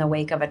respond in the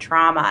wake of a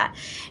trauma.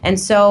 And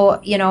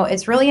so,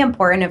 it's really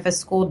important if a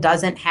school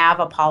doesn't have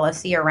a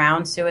policy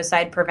around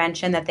suicide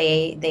prevention that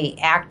they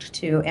act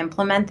to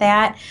implement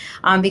that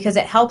because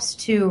it helps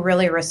to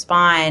really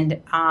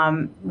respond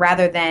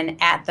rather than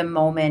at the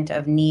moment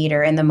of need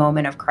or in the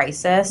moment of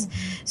crisis.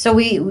 Mm-hmm. So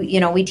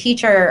we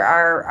teach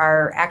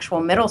our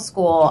actual middle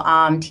school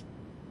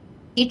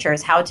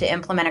teachers how to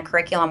implement a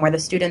curriculum where the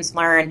students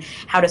learn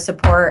how to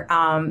support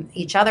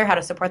each other, how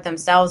to support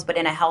themselves, but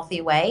in a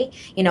healthy way,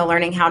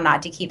 learning how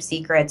not to keep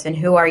secrets and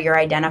who are your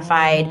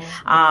identified,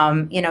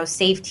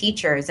 safe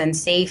teachers and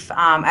safe,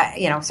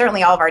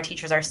 certainly all of our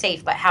teachers are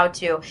safe, but how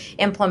to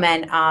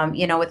implement,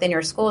 within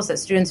your schools that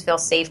students feel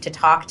safe to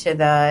talk to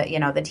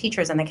the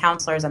teachers and the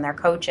counselors and their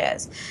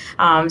coaches.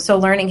 So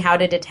learning how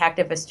to detect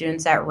if a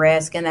student's at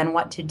risk and then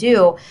what to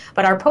do.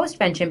 But our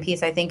postvention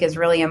piece, I think, is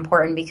really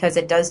important because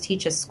it does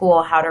teach a school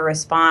school how to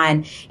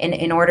respond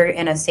in order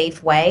in a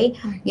safe way.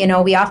 You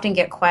know, we often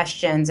get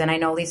questions, and I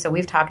know, Lisa,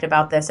 we've talked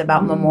about this,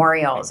 about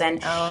memorials,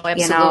 and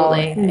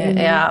absolutely.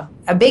 Yeah,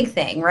 a big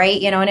thing, right?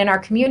 You know, and in our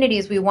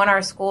communities, we want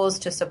our schools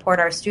to support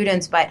our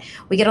students, but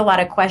we get a lot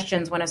of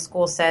questions when a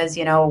school says,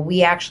 you know,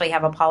 we actually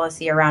have a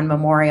policy around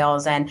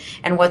memorials and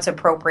what's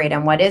appropriate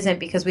and what isn't,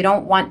 because we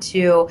don't want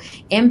to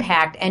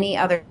impact any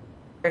other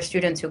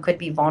students who could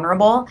be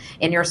vulnerable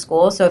in your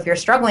school. So if you're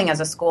struggling as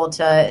a school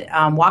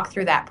to walk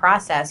through that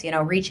process, you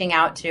know, reaching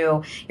out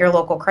to your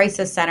local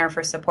crisis center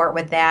for support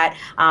with that,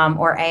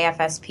 or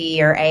AFSP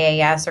or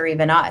AAS or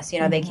even us,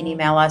 you know, they can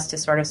email us to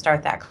sort of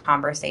start that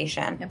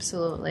conversation.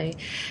 Absolutely.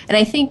 And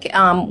I think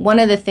one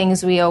of the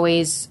things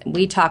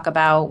we talk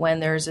about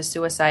when there's a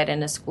suicide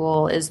in a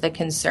school is the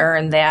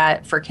concern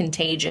that for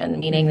contagion,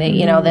 meaning that,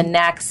 you know, the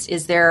next,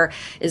 is there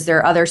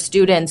other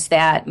students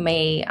that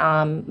may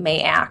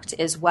act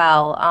as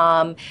well.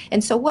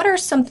 And so what are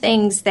some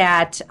things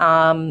that,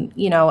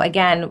 you know,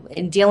 again,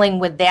 in dealing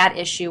with that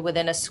issue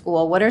within a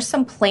school, what are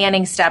some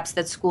planning steps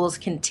that schools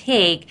can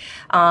take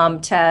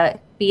to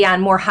be on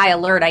more high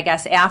alert, I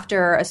guess,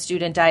 after a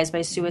student dies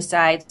by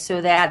suicide,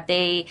 so that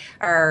they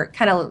are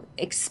kind of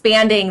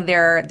expanding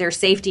their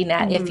safety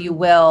net, if you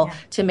will,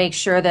 to make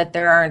sure that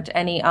there aren't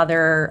any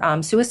other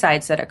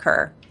suicides that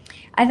occur?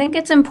 I think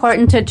it's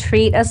important to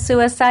treat a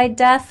suicide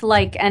death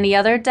like any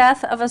other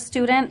death of a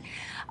student.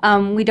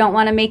 We don't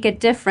want to make it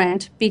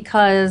different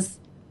because,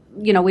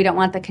 you know, we don't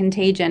want the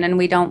contagion and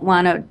we don't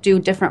want to do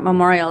different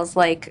memorials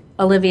like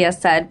Olivia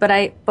said.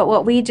 But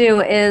what we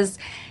do is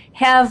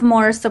have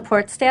more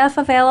support staff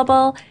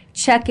available,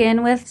 check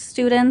in with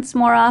students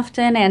more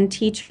often and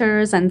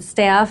teachers and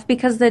staff,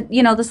 because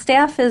the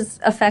staff is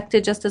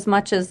affected just as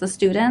much as the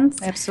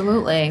students.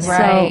 Absolutely.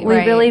 So we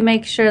really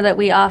make sure that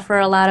we offer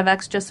a lot of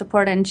extra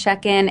support and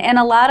check in. And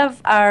a lot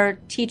of our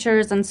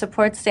teachers and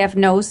support staff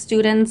know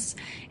students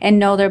and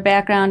know their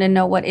background and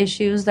know what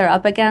issues they're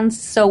up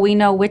against. So we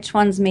know which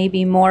ones may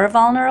be more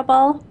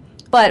vulnerable,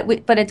 but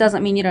it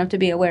doesn't mean you don't have to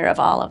be aware of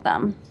all of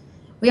them.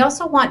 We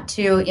also want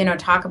to, you know,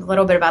 talk a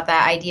little bit about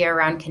that idea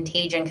around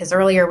contagion, because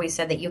earlier we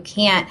said that you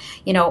can't,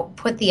 you know,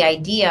 put the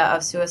idea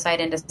of suicide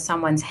into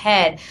someone's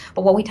head.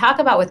 But what we talk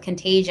about with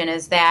contagion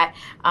is that,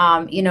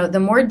 you know, the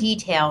more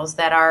details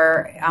that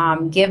are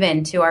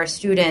given to our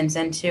students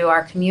and to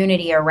our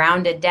community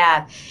around a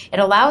death, it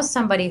allows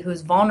somebody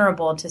who's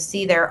vulnerable to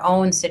see their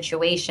own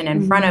situation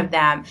in front of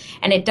them.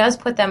 And it does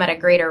put them at a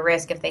greater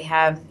risk if they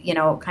have, you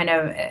know, kind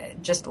of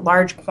just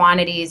large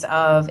quantities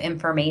of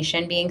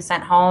information being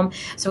sent home.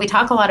 So we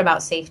talk a lot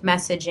about safe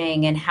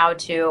messaging and how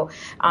to,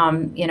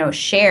 you know,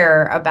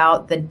 share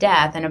about the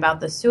death and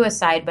about the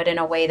suicide, but in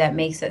a way that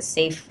makes it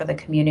safe for the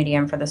community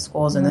and for the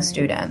schools and the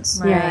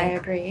students. Yeah, I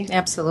agree.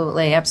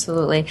 Absolutely,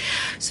 absolutely.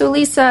 So,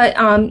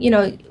 Lisa, you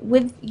know,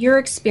 with your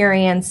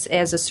experience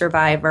as a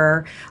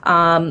survivor,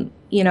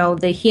 you know,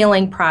 the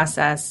healing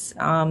process,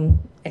 I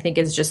think,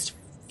 is just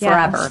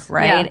forever,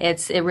 right? Yeah.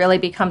 It really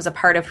becomes a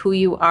part of who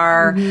you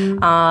are,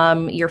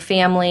 your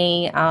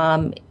family.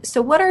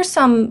 So what are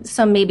some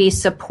maybe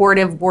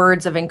supportive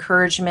words of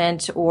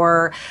encouragement,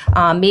 or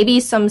maybe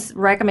some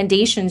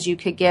recommendations you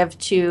could give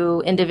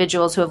to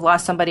individuals who have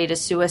lost somebody to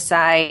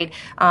suicide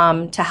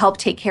to help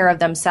take care of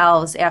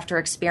themselves after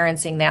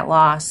experiencing that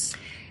loss?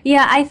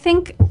 Yeah,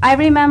 I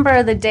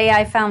remember the day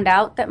I found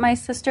out that my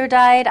sister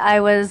died.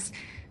 I was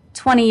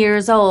 20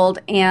 years old,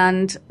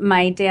 and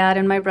my dad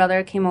and my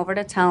brother came over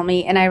to tell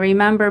me, and I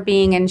remember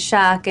being in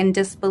shock and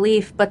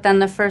disbelief, but then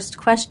the first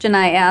question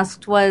I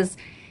asked was,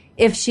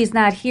 if she's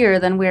not here,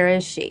 then where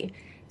is she?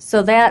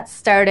 So that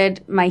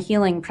started my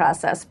healing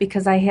process,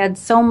 because I had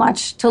so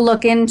much to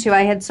look into.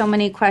 I had so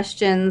many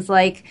questions,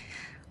 like,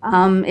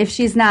 if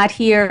she's not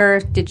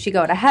here, did she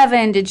go to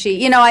heaven? Did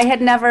she, you know, I had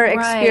never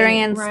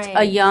experienced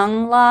a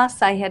young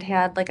loss. I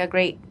had like a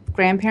great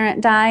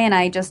grandparent die, and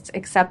I just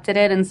accepted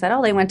it and said,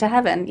 oh, they went to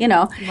heaven, you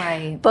know.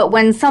 Right. But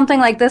when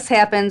something like this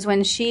happens,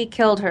 when she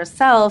killed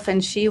herself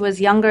and she was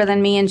younger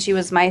than me and she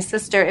was my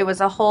sister, it was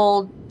a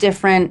whole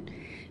different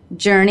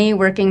journey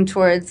working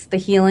towards the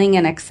healing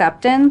and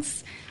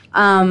acceptance.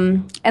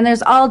 And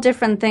there's all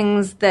different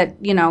things that,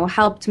 you know,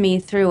 helped me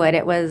through it.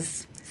 It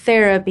was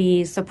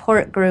therapy,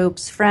 support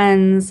groups,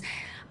 friends.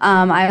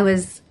 I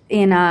was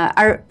in an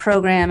art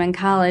program in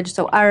college,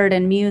 so art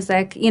and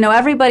music. You know,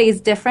 everybody's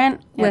different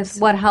with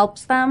what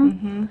helps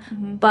them.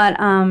 But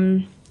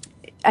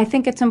I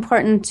think it's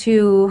important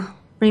to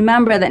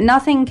remember that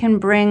nothing can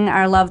bring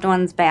our loved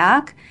ones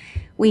back.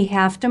 We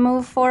have to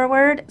move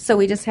forward, so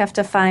we just have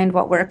to find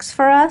what works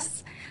for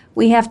us.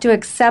 We have to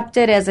accept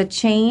it as a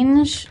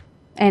change,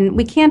 and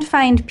we can't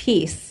find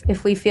peace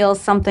if we feel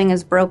something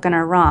is broken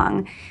or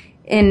wrong.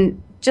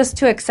 And just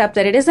to accept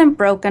that it isn't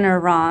broken or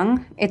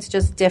wrong, it's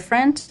just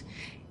different.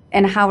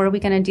 And how are we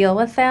going to deal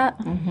with that?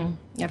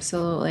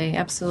 Absolutely,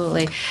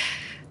 absolutely.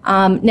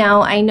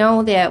 Now, I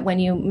know that when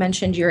you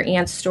mentioned your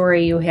aunt's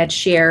story, you had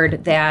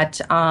shared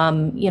that,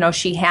 you know,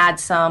 she had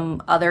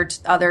some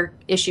other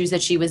issues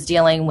that she was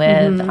dealing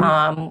with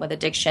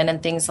addiction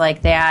and things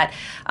like that.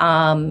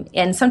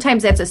 And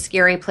sometimes that's a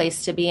scary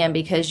place to be in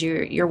because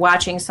you're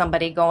watching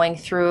somebody going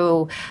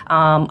through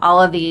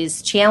all of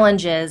these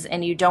challenges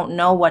and you don't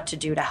know what to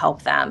do to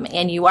help them.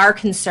 And you are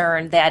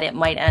concerned that it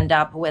might end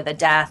up with a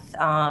death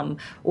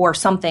or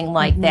something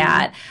like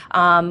that.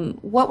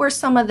 What were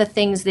some of the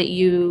things that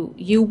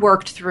you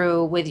worked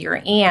through with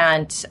your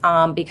aunt?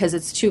 Because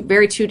it's two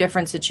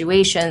different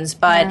situations,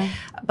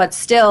 but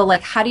still,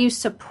 like, how do you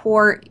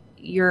support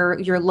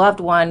your loved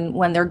one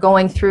when they're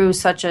going through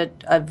such a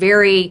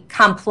very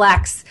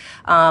complex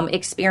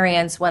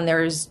experience, when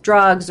there's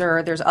drugs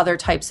or there's other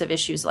types of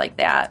issues like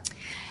that?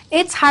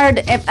 It's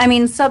hard. I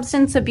mean,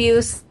 substance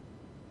abuse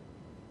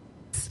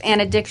and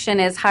addiction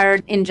is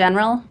hard in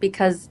general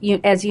because,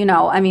 as you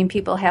know, I mean,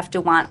 people have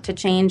to want to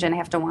change and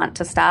have to want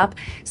to stop.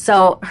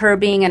 So her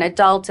being an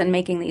adult and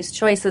making these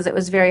choices, it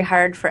was very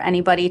hard for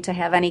anybody to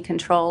have any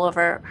control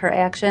over her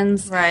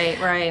actions.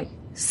 Right.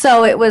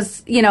 So it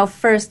was,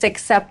 first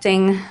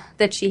accepting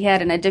that she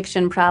had an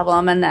addiction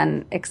problem and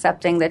then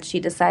accepting that she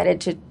decided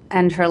to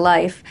end her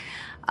life.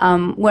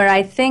 Where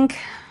I think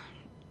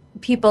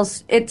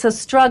it's a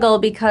struggle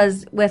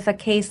because with a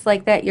case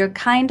like that,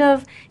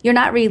 you're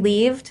not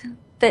relieved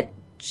that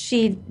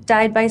she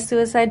died by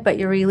suicide, but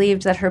you're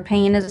relieved that her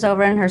pain is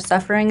over and her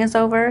suffering is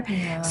over.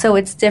 Yeah. So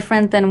it's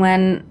different than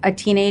when a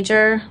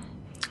teenager,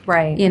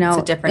 it's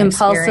a different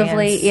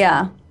impulsively,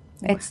 experience.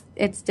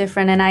 It's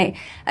different. And I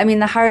mean,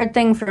 the hard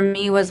thing for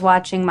me was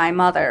watching my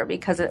mother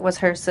because it was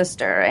her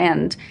sister,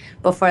 and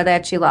before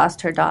that she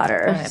lost her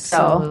daughter.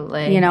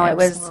 Absolutely.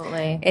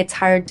 So, it's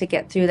hard to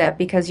get through that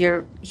because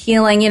you're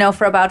healing,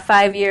 for about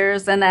 5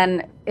 years, and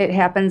then it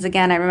happens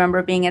again. I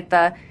remember being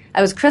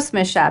I was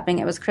Christmas shopping.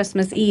 It was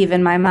Christmas Eve,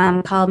 and my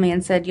mom called me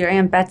and said, "Your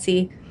Aunt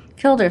Betsy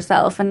killed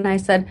herself." And I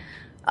said,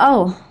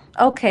 "Oh,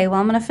 okay, well,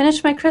 I'm going to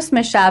finish my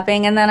Christmas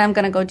shopping, and then I'm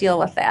going to go deal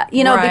with that."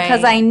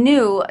 Because I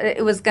knew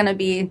it was going to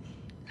be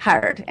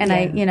hard, and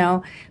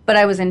but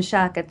I was in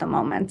shock at the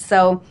moment.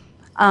 So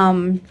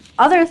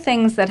other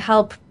things that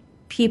help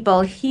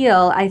people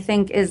heal, I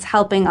think, is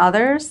helping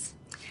others.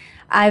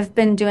 I've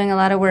been doing a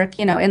lot of work,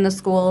 in the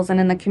schools and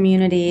in the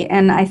community,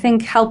 and I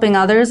think helping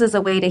others is a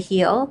way to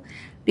heal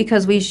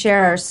because we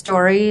share our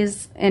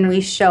stories and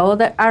we show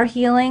that our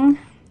healing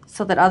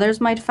so that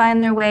others might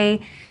find their way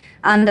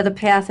onto the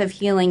path of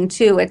healing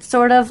too. It's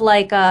sort of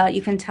like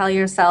you can tell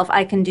yourself,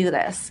 I can do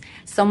this.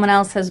 Someone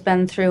else has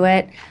been through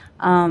it.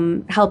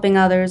 Helping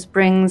others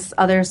brings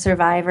other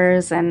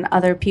survivors and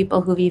other people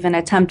who've even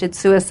attempted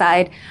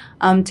suicide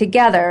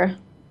together,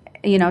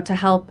 to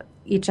help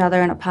each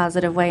other in a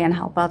positive way and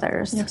help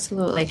others.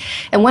 Absolutely.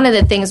 And one of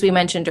the things we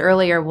mentioned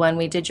earlier when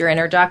we did your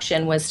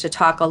introduction was to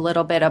talk a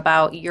little bit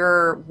about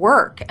your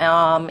work.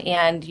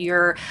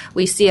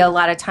 We see a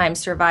lot of times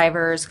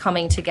survivors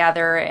coming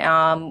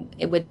together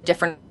with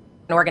different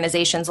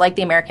organizations like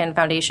the American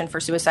Foundation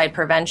for Suicide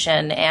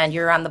Prevention, and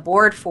you're on the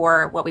board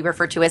for what we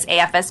refer to as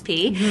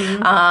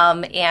AFSP,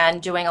 and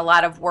doing a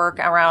lot of work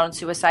around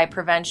suicide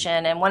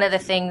prevention. And one of the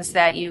things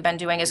that you've been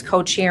doing is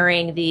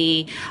co-chairing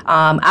the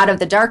Out of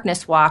the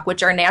Darkness Walk,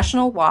 which are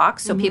national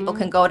walks, so people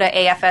can go to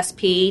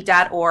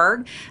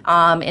afsp.org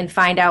and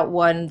find out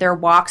when their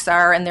walks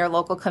are in their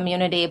local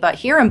community. But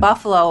here in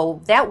Buffalo,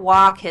 that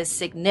walk has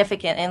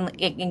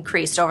significantly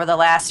increased over the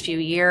last few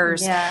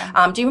years.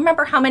 Yeah. Do you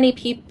remember how many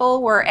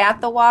people were at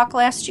the walk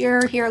last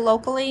year here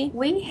locally?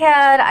 We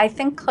had, I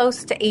think,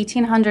 close to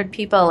 1,800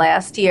 people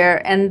last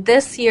year, and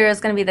this year is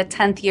going to be the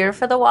 10th year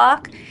for the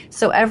walk.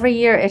 So every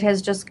year it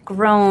has just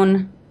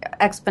grown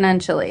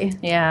exponentially.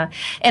 Yeah.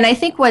 And I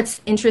think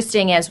what's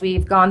interesting as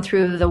we've gone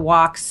through the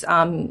walks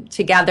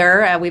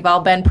together, we've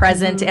all been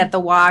present at the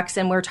walks,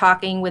 and we're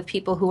talking with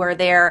people who are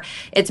there.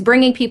 It's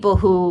bringing people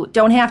who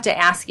don't have to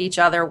ask each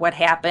other what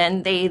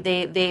happened.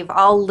 They've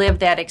all lived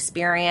that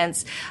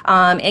experience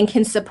and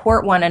can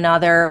support one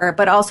another,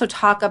 but also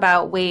talk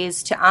about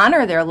ways to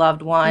honor their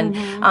loved one.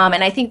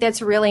 And I think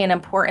that's really an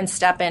important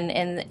step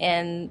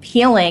in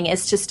healing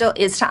is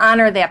to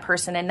honor that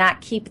person and not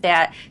keep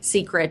that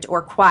secret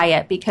or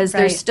quiet, because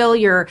they're still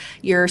your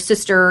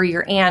sister or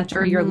your aunt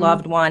or your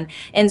loved one.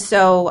 And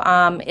so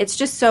it's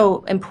just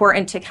so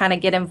important to kind of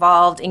get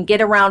involved and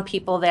get around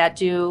people that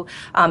do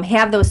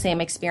have those same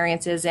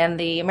experiences. And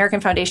the American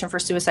Foundation for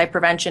Suicide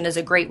Prevention is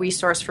a great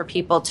resource for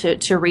people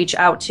to reach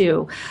out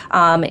to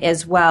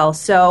as well.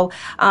 So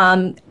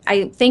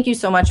I thank you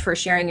so much for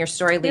sharing your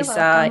story,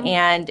 Lisa.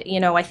 And,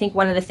 I think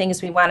one of the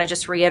things we want to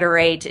just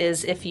reiterate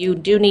is if you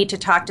do need to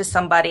talk to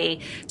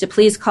somebody, to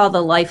please call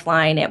the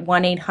Lifeline at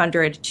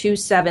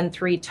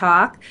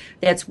 1-800-273-TALK.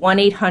 That's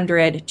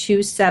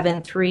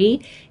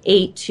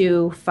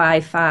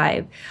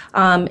 1-800-273-8255.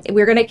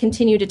 We're going to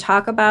continue to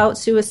talk about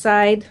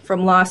suicide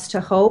from loss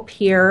to hope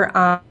here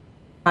on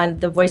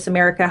the Voice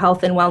America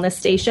Health and Wellness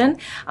Station.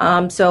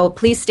 So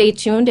please stay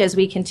tuned as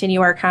we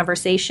continue our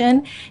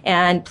conversation,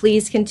 and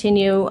please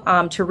continue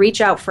to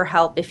reach out for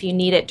help if you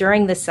need it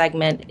during this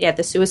segment at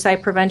the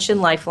Suicide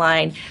Prevention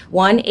Lifeline,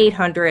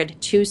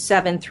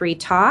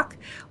 1-800-273-TALK,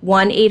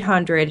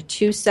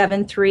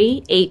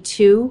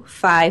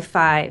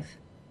 1-800-273-8255.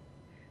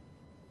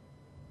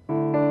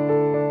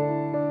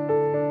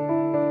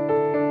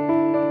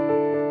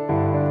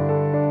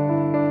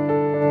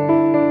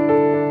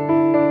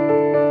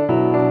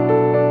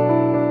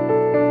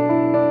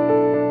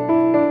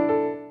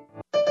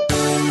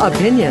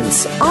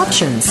 Opinions,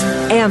 options,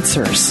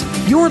 answers.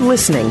 You're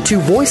listening to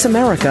Voice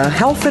America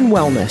Health and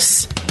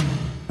Wellness.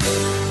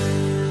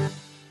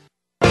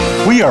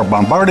 We are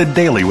bombarded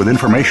daily with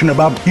information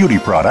about beauty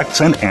products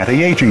and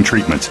anti-aging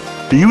treatments.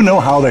 Do you know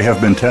how they have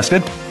been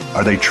tested?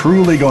 Are they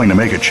truly going to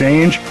make a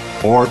change,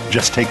 or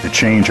just take the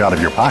change out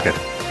of your pocket?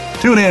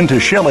 Tune in to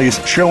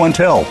Shelley's Show and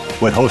Tell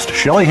with host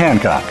Shelley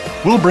Hancock.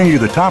 We'll bring you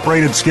the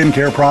top-rated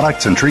skincare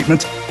products and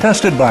treatments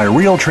tested by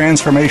real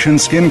transformation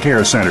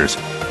skincare centers.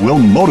 We'll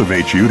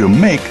motivate you to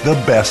make the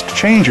best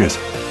changes.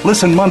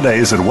 Listen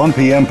Mondays at 1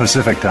 p.m.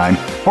 Pacific Time,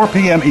 4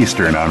 p.m.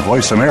 Eastern on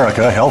Voice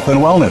America Health and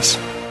Wellness.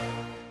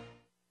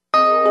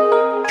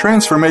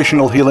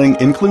 Transformational healing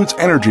includes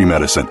energy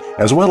medicine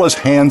as well as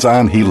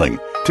hands-on healing.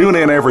 Tune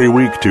in every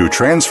week to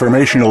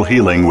Transformational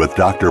Healing with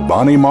Dr.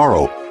 Bonnie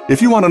Morrow.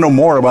 If you want to know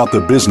more about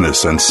the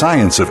business and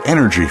science of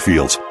energy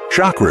fields,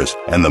 chakras,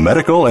 and the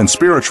medical and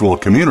spiritual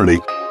community,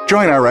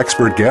 join our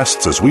expert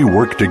guests as we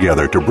work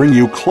together to bring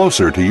you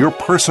closer to your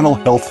personal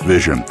health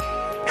vision.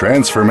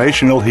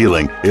 Transformational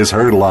Healing is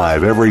heard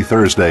live every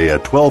Thursday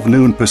at 12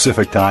 noon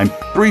Pacific Time,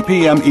 3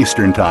 p.m.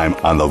 Eastern Time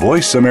on the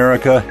Voice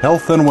America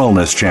Health and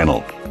Wellness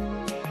channel.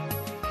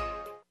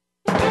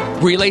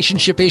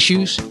 Relationship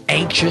issues?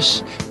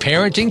 Anxious?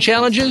 Parenting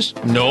challenges?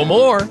 No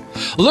more.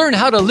 Learn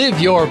how to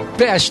live your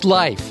best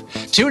life.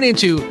 Tune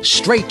into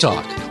Straight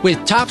Talk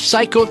with top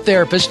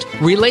psychotherapist,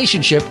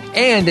 relationship,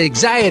 and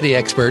anxiety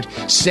expert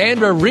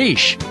Sandra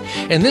Reish.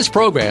 In this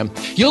program,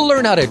 you'll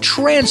learn how to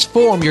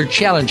transform your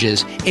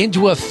challenges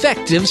into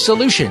effective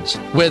solutions,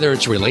 whether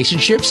it's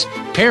relationships,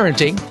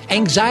 parenting,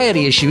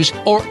 anxiety issues,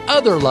 or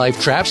other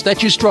life traps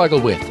that you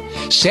struggle with.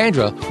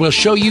 Sandra will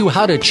show you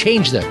how to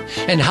change them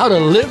and how to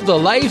live the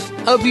life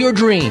of your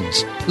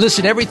dreams.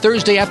 Listen every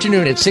Thursday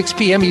afternoon at 6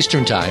 p.m.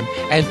 Eastern Time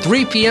and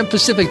 3 p.m.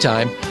 Pacific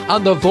Time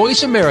on the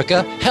Voice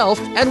America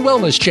Health and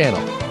Wellness channel.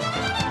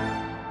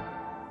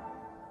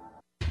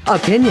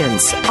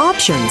 Opinions,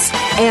 options,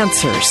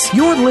 answers.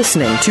 You're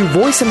listening to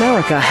Voice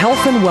America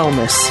Health and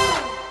Wellness.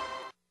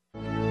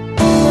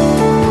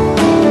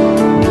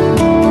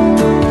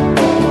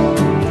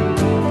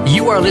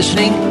 You are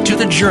listening to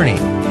The Journey,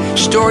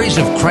 Stories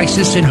of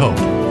Crisis and Hope.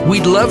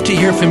 We'd love to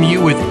hear from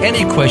you with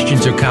any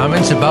questions or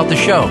comments about the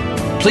show.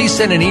 Please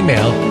send an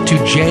email to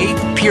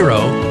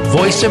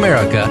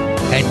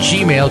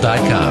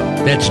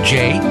jpirro@voiceamerica@gmail.com. That's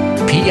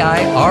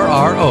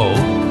JPIRRO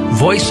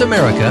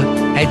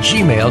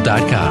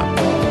voiceamerica@gmail.com.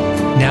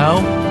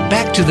 Now,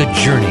 back to The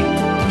Journey.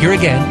 Here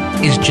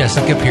again is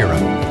Jessica Pirro.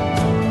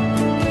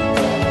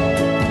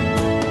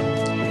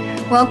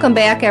 Welcome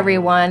back,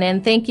 everyone,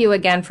 and thank you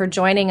again for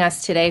joining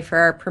us today for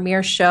our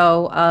premiere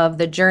show of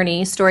The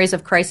Journey, Stories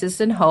of Crisis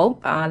and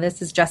Hope. This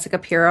is Jessica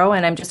Pirro,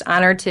 and I'm just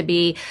honored to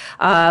be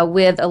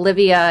with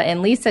Olivia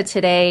and Lisa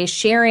today,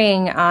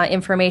 sharing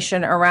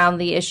information around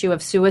the issue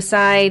of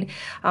suicide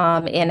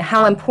and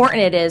how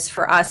important it is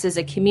for us as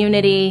a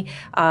community,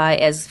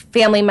 as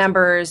family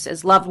members,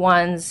 as loved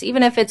ones,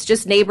 even if it's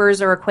just neighbors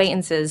or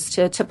acquaintances,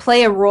 to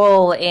play a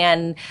role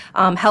in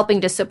helping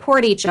to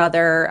support each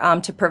other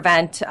to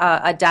prevent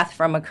a death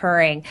from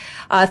occurring.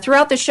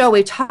 Throughout the show,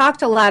 we've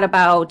talked a lot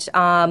about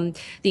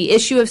the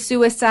issue of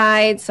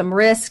suicide, some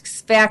risks,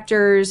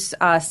 factors,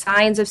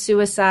 signs of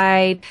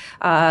suicide.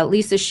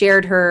 Lisa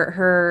shared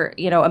her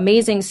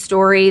amazing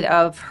story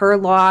of her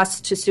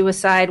loss to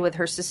suicide with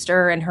her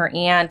sister and her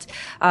aunt.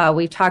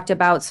 We've talked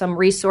about some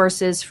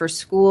resources for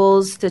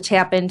schools to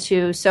tap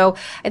into. So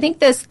I think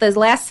this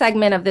last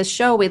segment of this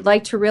show, we'd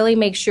like to really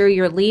make sure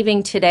you're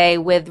leaving today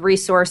with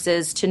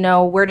resources to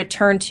know where to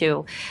turn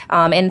to.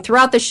 And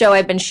throughout the show,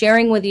 I've been sharing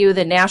with you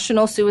the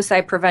National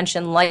Suicide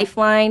Prevention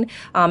Lifeline.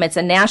 It's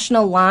a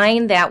national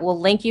line that will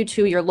link you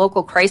to your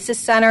local crisis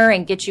center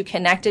and get you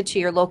connected to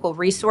your local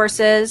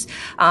resources.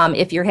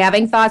 If you're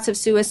having thoughts of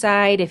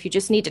suicide, if you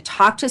just need to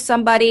talk to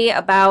somebody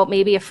about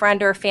maybe a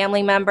friend or a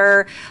family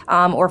member,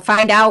 or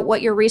find out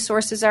what your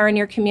resources are in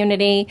your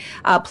community,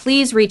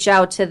 please reach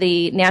out to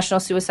the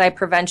National Suicide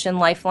Prevention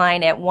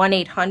Lifeline at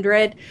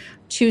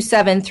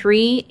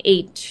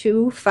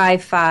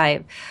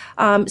 1-800-273-8255.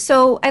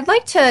 So I'd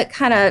like to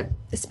kind of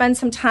spend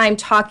some time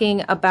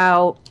talking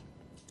about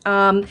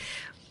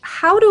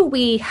how do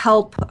we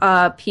help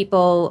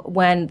people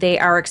when they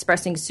are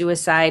expressing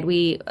suicide.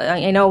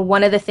 I know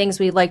one of the things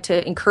we like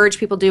to encourage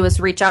people to do is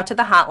reach out to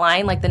the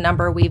hotline, like the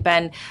number we've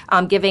been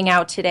giving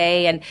out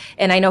today.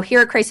 And I know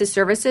here at Crisis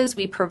Services,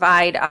 we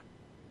provide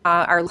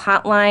our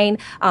hotline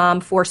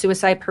for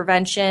suicide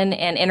prevention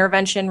and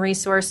intervention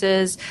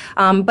resources.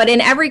 But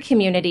in every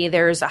community,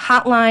 there's a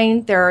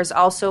hotline. There's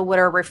also what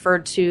are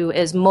referred to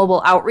as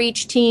mobile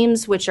outreach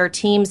teams, which are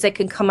teams that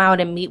can come out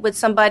and meet with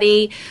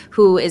somebody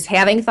who is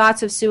having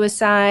thoughts of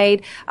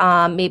suicide,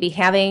 maybe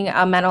having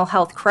a mental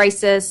health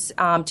crisis,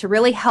 to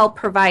really help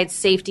provide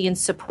safety and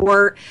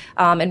support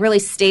and really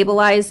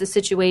stabilize the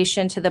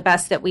situation to the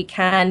best that we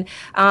can.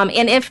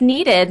 And if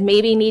needed,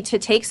 maybe need to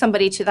take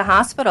somebody to the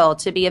hospital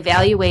to be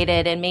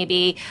evaluated and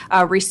maybe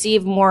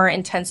receive more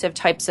intensive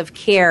types of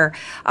care.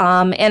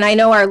 And I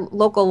know our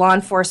local law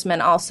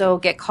enforcement also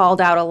get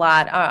called out a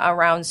lot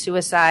around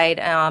suicide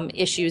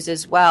issues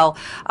as well.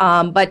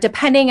 But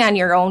depending on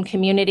your own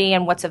community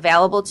and what's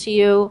available to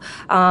you,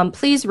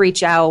 please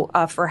reach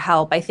out for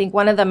help. I think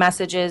one of the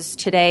messages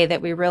today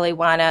that we really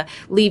want to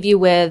leave you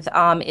with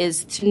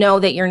is to know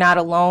that you're not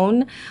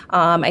alone.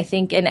 I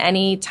think in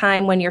any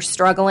time when you're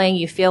struggling,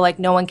 you feel like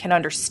no one can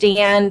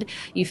understand,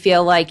 you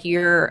feel like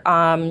you're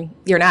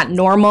not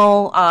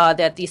normal,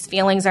 that these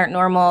feelings aren't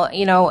normal.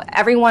 You know,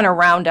 everyone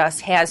around us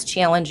has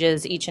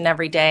challenges each and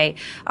every day.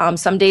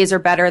 Some days are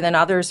better than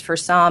others for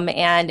some,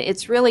 and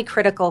it's really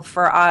critical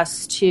for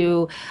us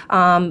to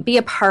be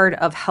a part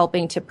of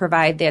helping to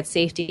provide that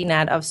safety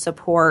net of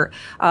support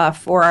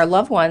for our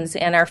loved ones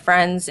and our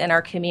friends and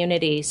our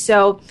community.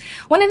 So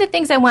one of the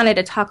things I wanted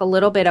to talk a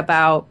little bit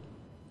about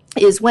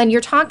is when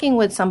you're talking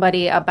with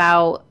somebody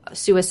about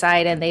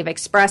suicide and they've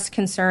expressed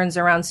concerns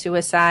around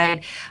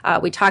suicide.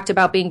 We talked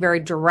about being very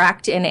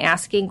direct in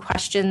asking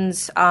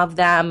questions of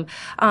them.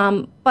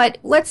 But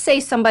let's say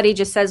somebody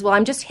just says, well,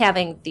 I'm just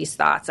having these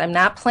thoughts. I'm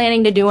not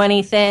planning to do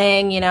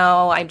anything.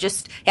 I'm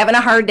just having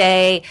a hard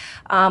day.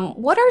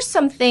 What are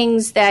some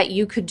things that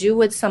you could do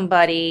with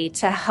somebody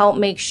to help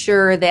make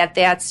sure that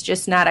that's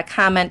just not a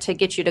comment to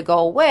get you to go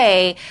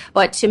away,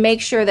 but to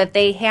make sure that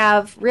they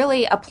have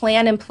really a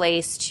plan in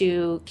place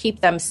to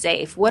keep them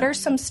safe? What are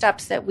some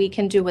steps that we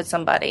can do with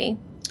somebody?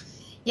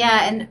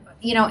 Yeah, and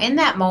in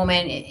that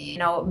moment,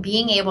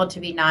 being able to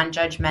be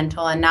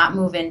non-judgmental and not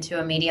move into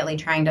immediately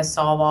trying to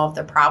solve all of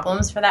the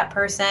problems for that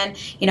person,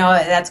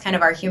 that's kind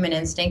of our human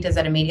instinct, is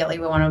that immediately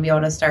we want to be able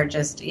to start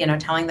just,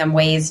 telling them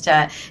ways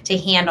to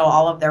handle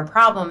all of their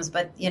problems.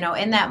 But,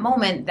 in that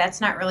moment,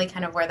 that's not really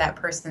kind of where that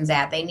person's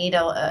at. They need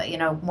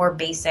a more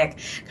basic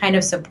kind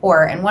of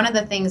support. And one of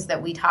the things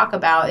that we talk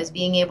about is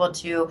being able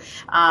to,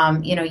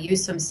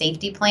 use some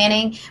safety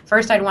planning.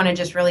 First, I'd want to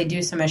just really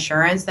do some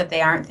assurance that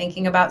they aren't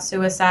thinking about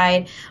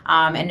suicide.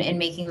 And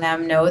making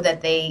them know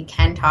that they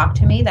can talk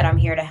to me, that I'm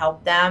here to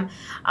help them.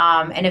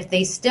 And if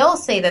they still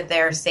say that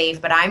they're safe,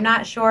 but I'm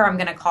not sure, I'm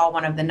going to call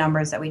one of the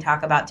numbers that we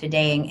talk about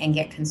today and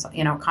get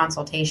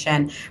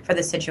consultation for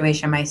the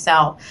situation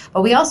myself.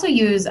 But we also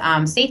use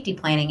safety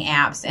planning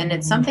apps, and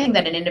it's something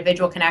that an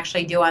individual can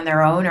actually do on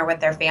their own or with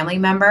their family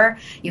member.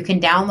 You can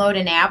download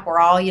an app. We're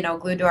all,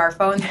 glued to our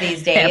phones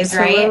these days,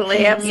 absolutely,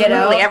 right?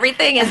 Absolutely.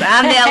 Everything is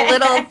on that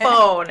little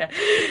phone.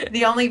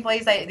 The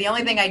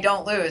only thing I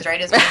don't lose,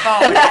 right, is my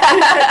phone.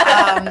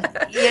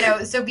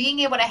 So being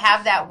able to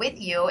have that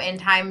with you in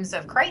times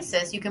of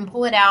crisis, you can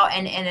pull it out,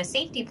 and a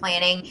safety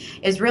planning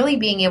is really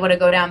being able to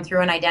go down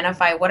through and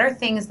identify what are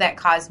things that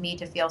cause me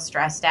to feel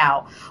stressed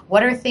out.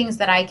 What are things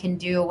that I can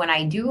do when I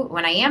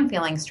am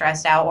feeling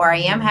stressed out, or I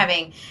am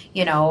having,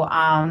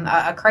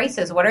 a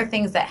crisis? What are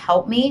things that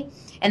help me?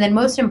 And then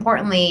most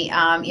importantly,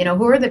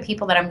 who are the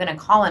people that I'm going to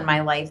call in my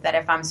life that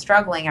if I'm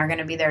struggling are going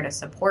to be there to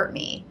support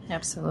me?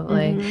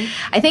 Absolutely.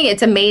 Mm-hmm. I think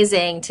it's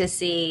amazing to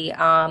see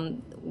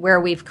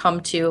where we've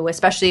come to,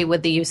 especially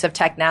with the use of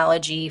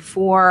technology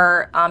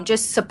for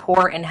just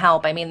support and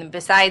help. I mean,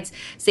 besides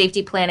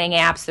safety planning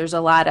apps, there's a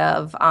lot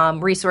of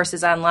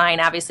resources online.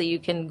 Obviously, you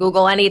can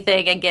Google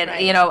anything and get,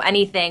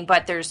 anything,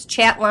 but there's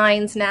chat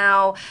lines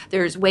now.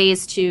 There's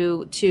ways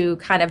to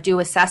kind of do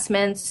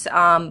assessments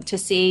to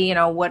see,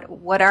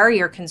 what are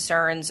your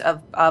concerns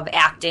of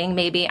acting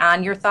maybe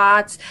on your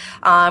thoughts.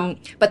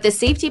 But the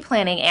safety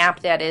planning app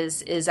that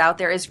is out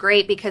there is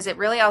great because it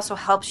really also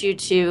helps you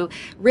to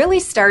really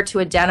start to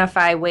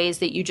identify ways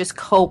that you just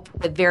cope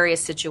with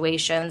various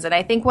situations. And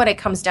I think what it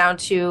comes down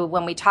to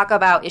when we talk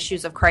about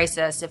issues of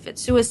crisis, if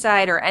it's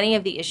suicide or any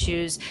of the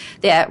issues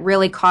that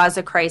really cause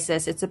a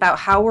crisis, it's about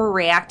how we're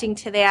reacting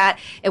to that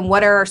and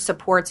what are our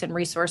supports and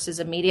resources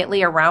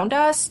immediately around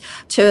us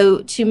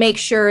to make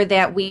sure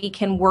that we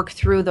can work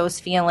through those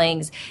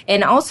feelings,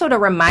 and also to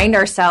remind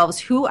ourselves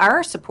who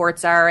our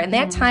supports are. In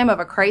that time of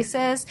a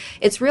crisis,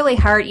 it's really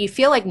hard. You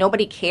feel like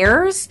nobody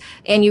cares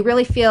and you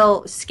really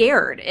feel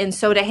scared. And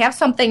so to have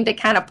something to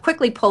kind of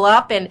quickly pull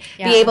up and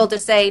be able to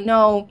say,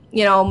 no,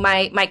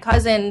 my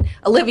cousin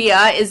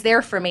Olivia is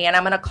there for me and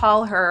I'm going to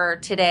call her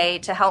today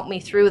to help me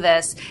through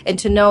this, and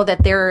to know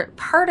that they're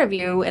part of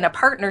you in a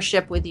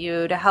partnership with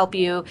you to help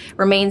you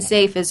remain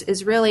safe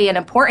is really an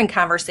important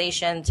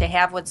conversation to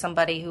have with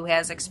somebody who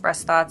has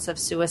expressed thoughts of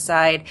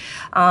suicide.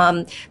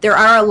 There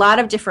are a lot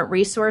of different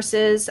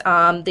resources.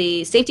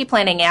 The safety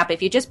planning app,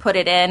 if you just put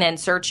it in and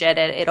search it,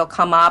 it'll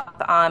come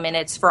up, and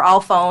it's for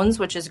all phones,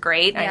 which is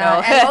great. I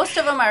know. And most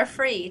of them are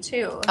free, too.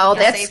 too. Oh,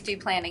 that's safety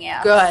planning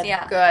apps. Good.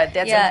 Yeah. Good.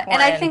 That's important.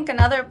 And I think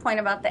another point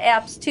about the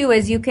apps too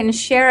is you can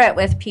share it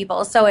with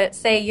people. So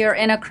say you're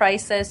in a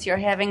crisis, you're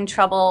having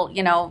trouble,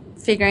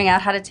 figuring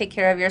out how to take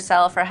care of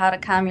yourself or how to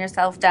calm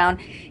yourself down.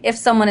 If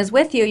someone is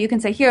with you, you can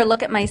say, "Here,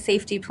 look at my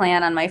safety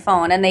plan on my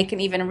phone," and they can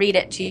even read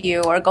it to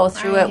you or go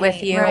through it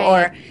with you,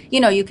 or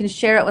you can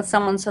share it with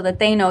someone so that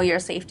they know your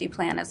safety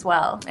plan as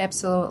well.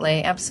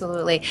 Absolutely,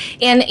 absolutely.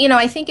 And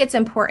I think it's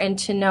important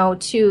to know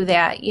too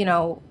that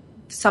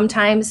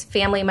sometimes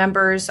family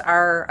members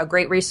are a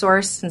great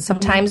resource and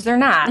sometimes they're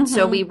not. Mm-hmm.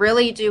 So we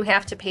really do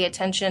have to pay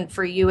attention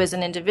for you as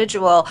an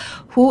individual.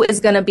 Who is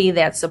going to be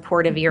that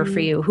supportive ear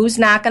for you? Who's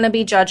not going to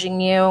be judging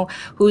you?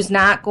 Who's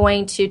not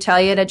going to tell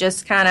you to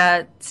just kind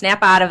of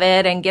snap out of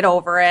it and get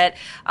over it?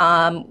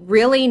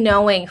 Really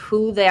knowing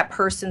who that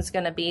person's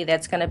going to be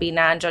that's going to be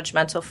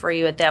non-judgmental for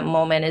you at that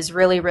moment is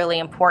really, really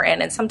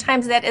important. And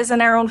sometimes that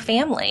isn't our own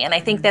family. And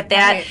I think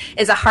that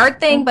is a hard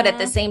thing, but at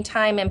the same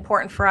time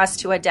important for us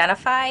to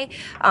identify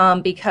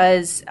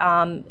because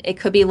it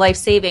could be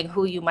life-saving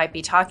who you might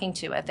be talking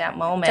to at that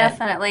moment.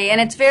 Definitely.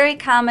 And it's very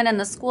common in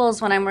the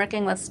schools when I'm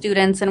working with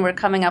students and we're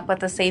coming up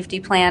with a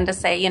safety plan to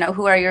say,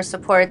 who are your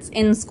supports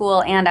in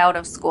school and out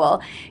of school.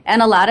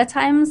 And a lot of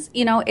times,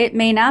 it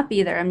may not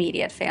be their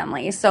immediate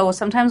family. So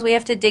sometimes we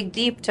have to dig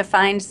deep to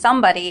find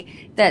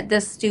somebody that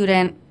this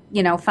student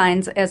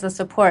finds as a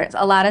support.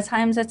 A lot of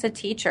times it's a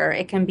teacher.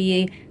 It can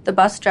be the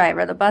bus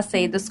driver, the bus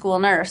aide, the school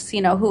nurse,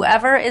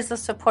 whoever is the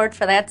support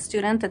for that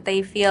student that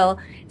they feel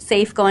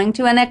safe going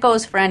to. And that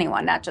goes for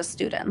anyone, not just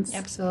students.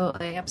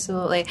 Absolutely,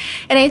 absolutely.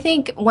 And I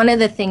think one of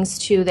the things,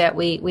 too, that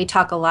we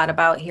talk a lot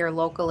about here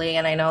locally,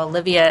 and I know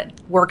Olivia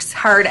works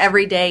hard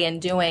every day in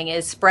doing,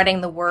 is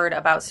spreading the word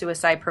about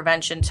suicide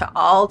prevention to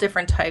all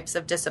different types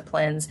of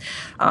disciplines.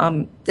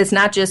 It's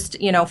not just,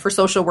 for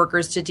social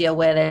workers to deal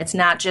with. It's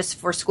not just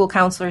for school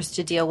counselors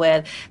to deal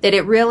with, that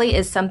it really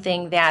is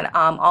something that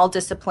all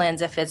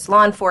disciplines, if it's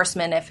law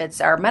enforcement, if it's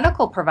our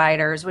medical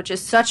providers, which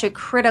is such a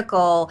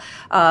critical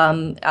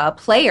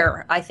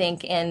player, I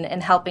think,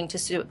 in helping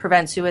to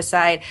prevent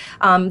suicide,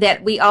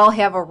 that we all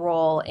have a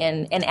role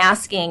in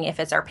asking if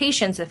it's our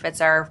patients, if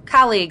it's our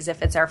colleagues,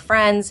 if it's our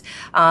friends,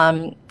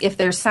 if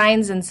there's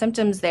signs and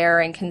symptoms there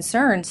and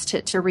concerns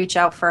to reach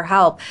out for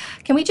help.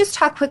 Can we just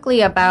talk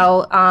quickly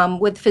about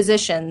with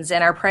physicians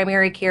and our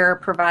primary care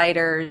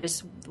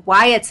providers,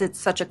 why it's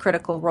such a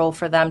critical role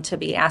for them to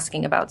be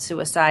asking about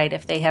suicide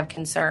if they have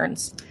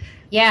concerns?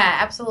 Yeah,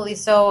 absolutely.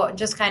 So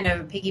just kind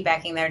of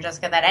piggybacking there,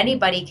 Jessica, that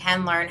anybody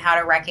can learn how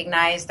to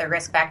recognize the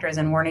risk factors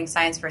and warning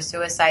signs for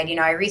suicide.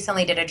 I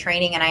recently did a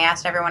training and I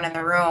asked everyone in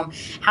the room,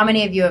 how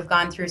many of you have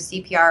gone through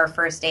CPR or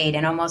first aid?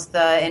 And almost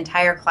the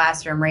entire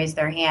classroom raised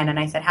their hand. And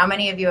I said, how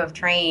many of you have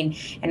trained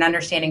in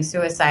understanding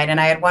suicide? And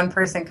I had one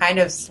person kind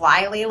of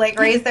slyly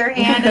raise their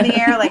hand in the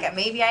air, like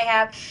maybe I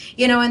have,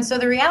 and so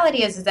the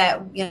reality is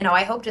that,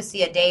 I hope to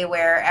see a day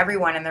where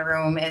everyone in the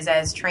room is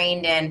as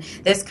trained in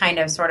this kind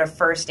of sort of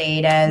first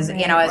aid as,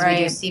 we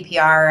do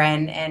CPR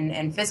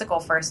and physical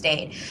first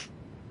aid.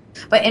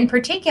 But in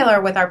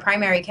particular with our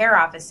primary care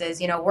offices,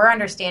 we're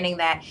understanding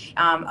that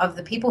of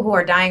the people who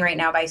are dying right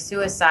now by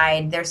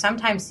suicide, they're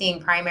sometimes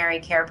seeing primary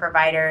care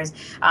providers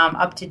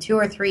up to 2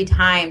 or 3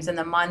 times in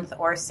the month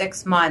or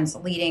 6 months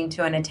leading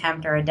to an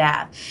attempt or a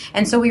death.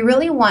 And so we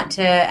really want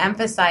to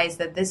emphasize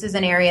that this is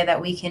an area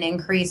that we can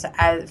increase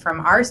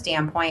from our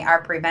standpoint,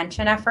 our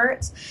prevention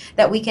efforts,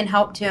 that we can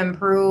help to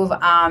improve,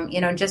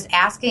 just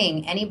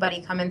asking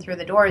anybody coming through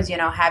the doors,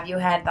 have you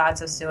had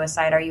thoughts of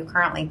suicide? Are you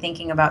currently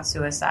thinking about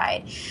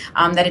suicide?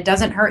 That it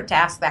doesn't hurt to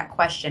ask that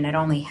question. It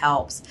only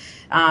helps.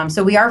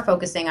 So we are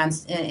focusing on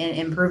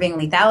improving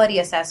lethality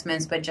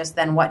assessments, but just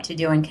then what to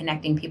do and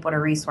connecting people to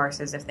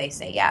resources if they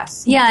say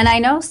yes. Yeah, and I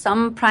know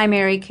some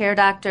primary care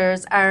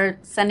doctors are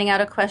sending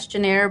out a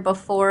questionnaire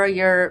before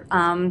your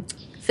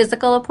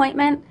physical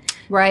appointment.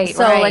 Right.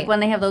 So like when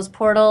they have those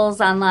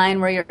portals online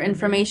where your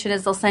information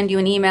is, they'll send you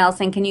an email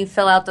saying, can you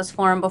fill out this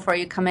form before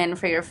you come in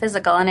for your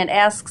physical? And it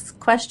asks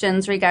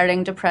questions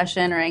regarding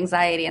depression or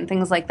anxiety and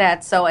things like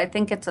that. So I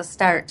think it's a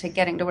start to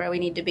getting to where we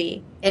need to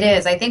be. It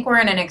is. I think we're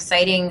in an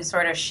exciting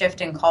sort of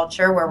shift in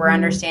culture where we're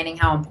understanding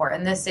how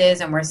important this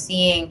is, and we're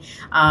seeing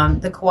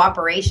the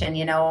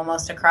cooperation,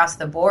 almost across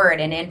the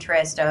board and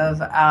interest of,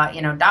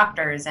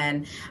 doctors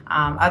and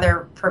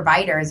other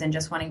providers and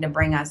just wanting to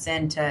bring us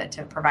in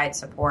to provide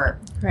support.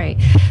 Right.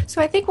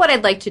 So I think what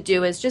I'd like to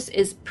do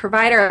is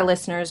provide our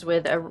listeners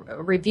with a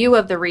review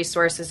of the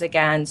resources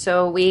again.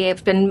 So we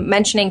have been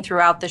mentioning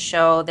throughout the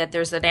show that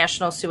there's a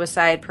National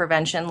Suicide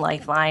Prevention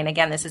Lifeline.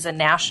 Again, this is a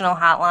national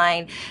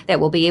hotline that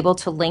will be able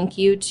to link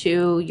you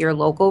to your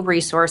local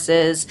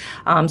resources.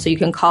 So you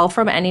can call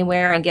from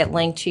anywhere and get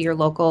linked to your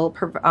local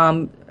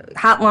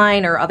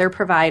hotline or other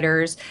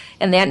providers,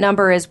 and that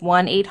number is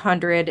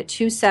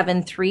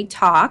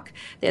 1-800-273-TALK.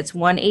 That's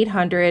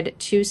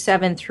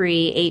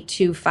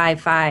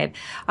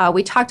 1-800-273-8255.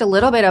 We talked a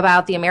little bit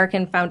about the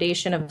American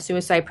Foundation of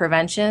Suicide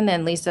Prevention,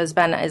 and Lisa is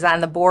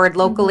on the board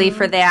locally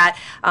for that.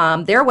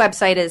 Their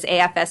website is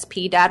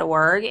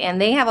afsp.org,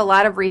 and they have a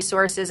lot of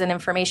resources and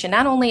information,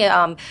 not only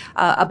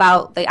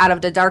about the Out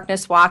of the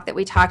Darkness walk that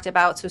we talked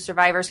about, so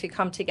survivors could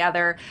come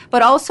together,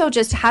 but also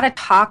just how to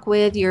talk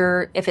with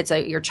your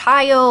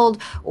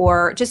child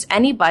or just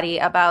anybody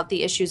about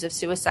the issues of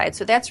suicide.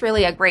 So that's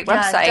really a great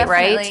website,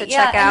 definitely. Right, to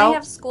check out. And they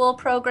have school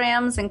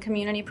programs and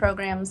community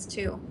programs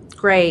too.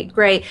 Great.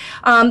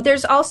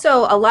 There's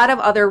also a lot of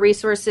other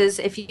resources.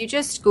 If you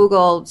just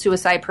Google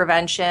suicide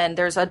prevention,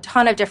 there's a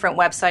ton of different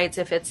websites.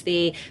 If it's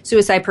the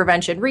Suicide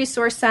Prevention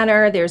Resource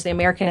Center, there's the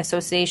American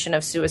Association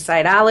of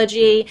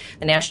Suicidology,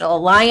 the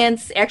National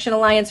Action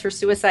Alliance for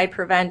Suicide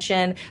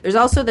Prevention. There's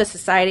also the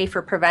Society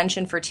for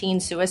Prevention for Teen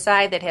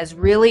Suicide that has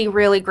really,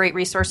 really great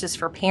resources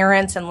for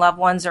parents and loved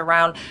ones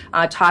around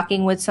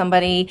talking with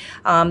somebody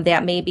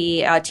that may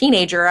be a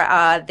teenager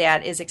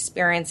that is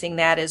experiencing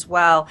that as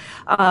well.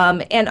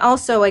 And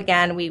also,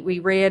 again, we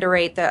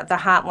reiterate the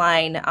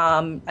hotline.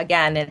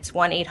 Again, it's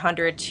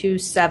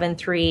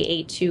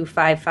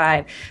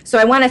 1-800-273-8255. So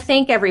I want to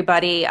thank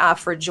everybody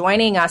for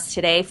joining us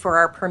today for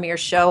our premiere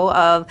show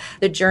of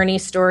the Journey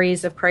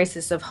Stories of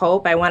Crisis of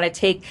Hope. I want to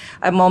take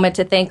a moment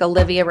to thank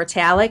Olivia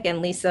Retallack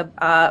and Lisa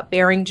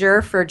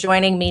Boehringer for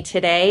joining me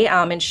today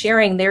and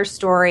sharing their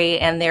story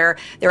and their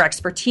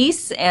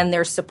expertise and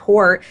their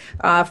support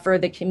for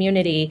the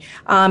community.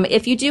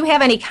 If you do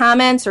have any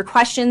comments or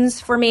questions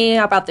for me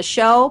about the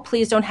show,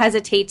 please don't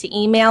hesitate to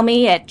email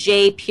me at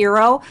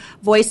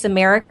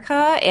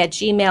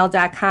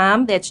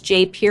jpirro@voiceamerica@gmail.com. That's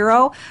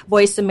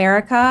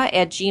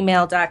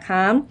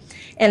jpirro@voiceamerica@gmail.com.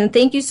 And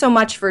thank you so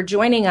much for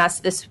joining us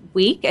this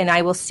week, and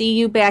I will see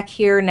you back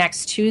here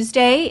next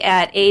Tuesday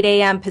at 8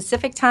 a.m.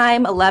 Pacific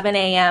Time, 11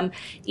 a.m.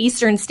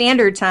 Eastern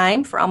Standard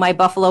Time for all my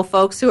Buffalo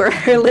folks who are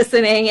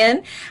listening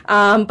in.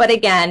 But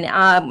again,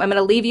 I'm going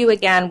to leave you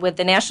again with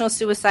the National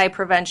Suicide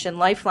Prevention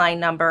Lifeline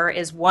number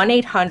is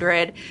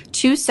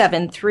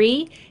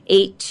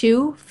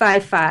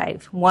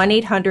 1-800-273-8255.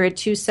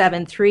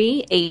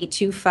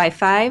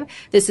 1-800-273-8255.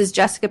 This is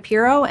Jessica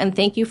Pirro, and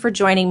thank you for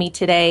joining me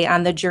today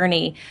on the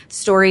journey,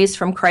 Stories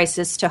from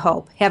Crisis to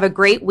Hope. Have a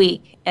great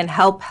week and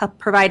help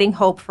providing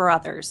hope for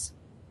others.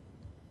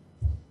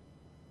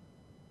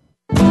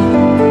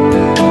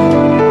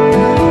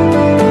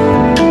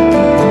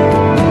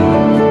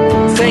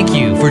 Thank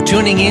you for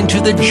tuning in to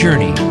The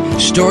Journey,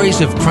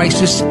 Stories of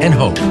Crisis and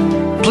Hope.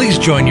 Please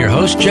join your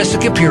host,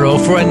 Jessica Pirro,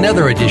 for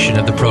another edition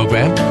of the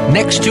program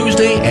next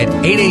Tuesday at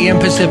 8 a.m.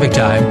 Pacific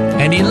Time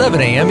and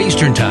 11 a.m.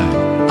 Eastern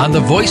Time on the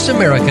Voice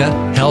America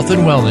Health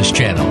and Wellness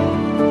Channel.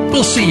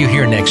 We'll see you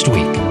here next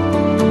week.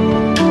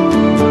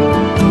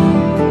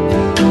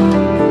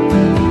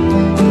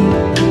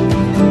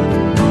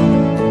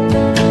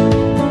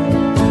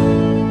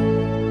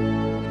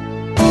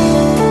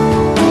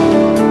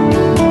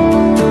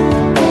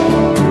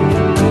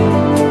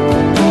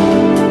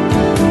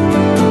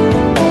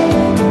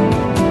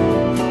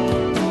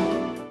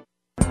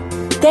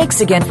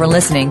 Thanks again for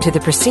listening to the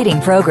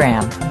preceding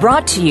program,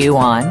 brought to you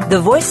on the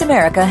Voice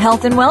America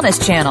Health and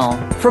Wellness Channel.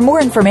 For more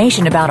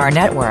information about our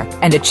network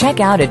and to check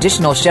out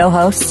additional show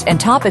hosts and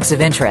topics of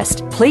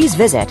interest, please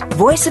visit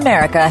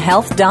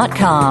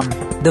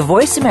voiceamericahealth.com. The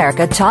Voice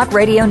America Talk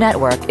Radio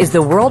Network is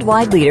the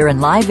worldwide leader in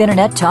live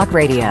Internet talk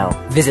radio.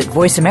 Visit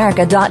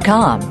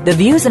voiceamerica.com. The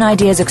views and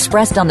ideas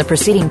expressed on the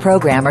preceding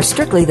program are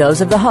strictly those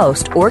of the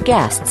host or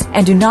guests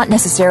and do not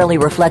necessarily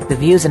reflect the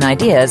views and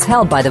ideas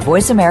held by the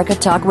Voice America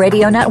Talk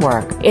Radio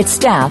Network, its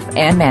staff,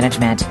 and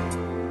management.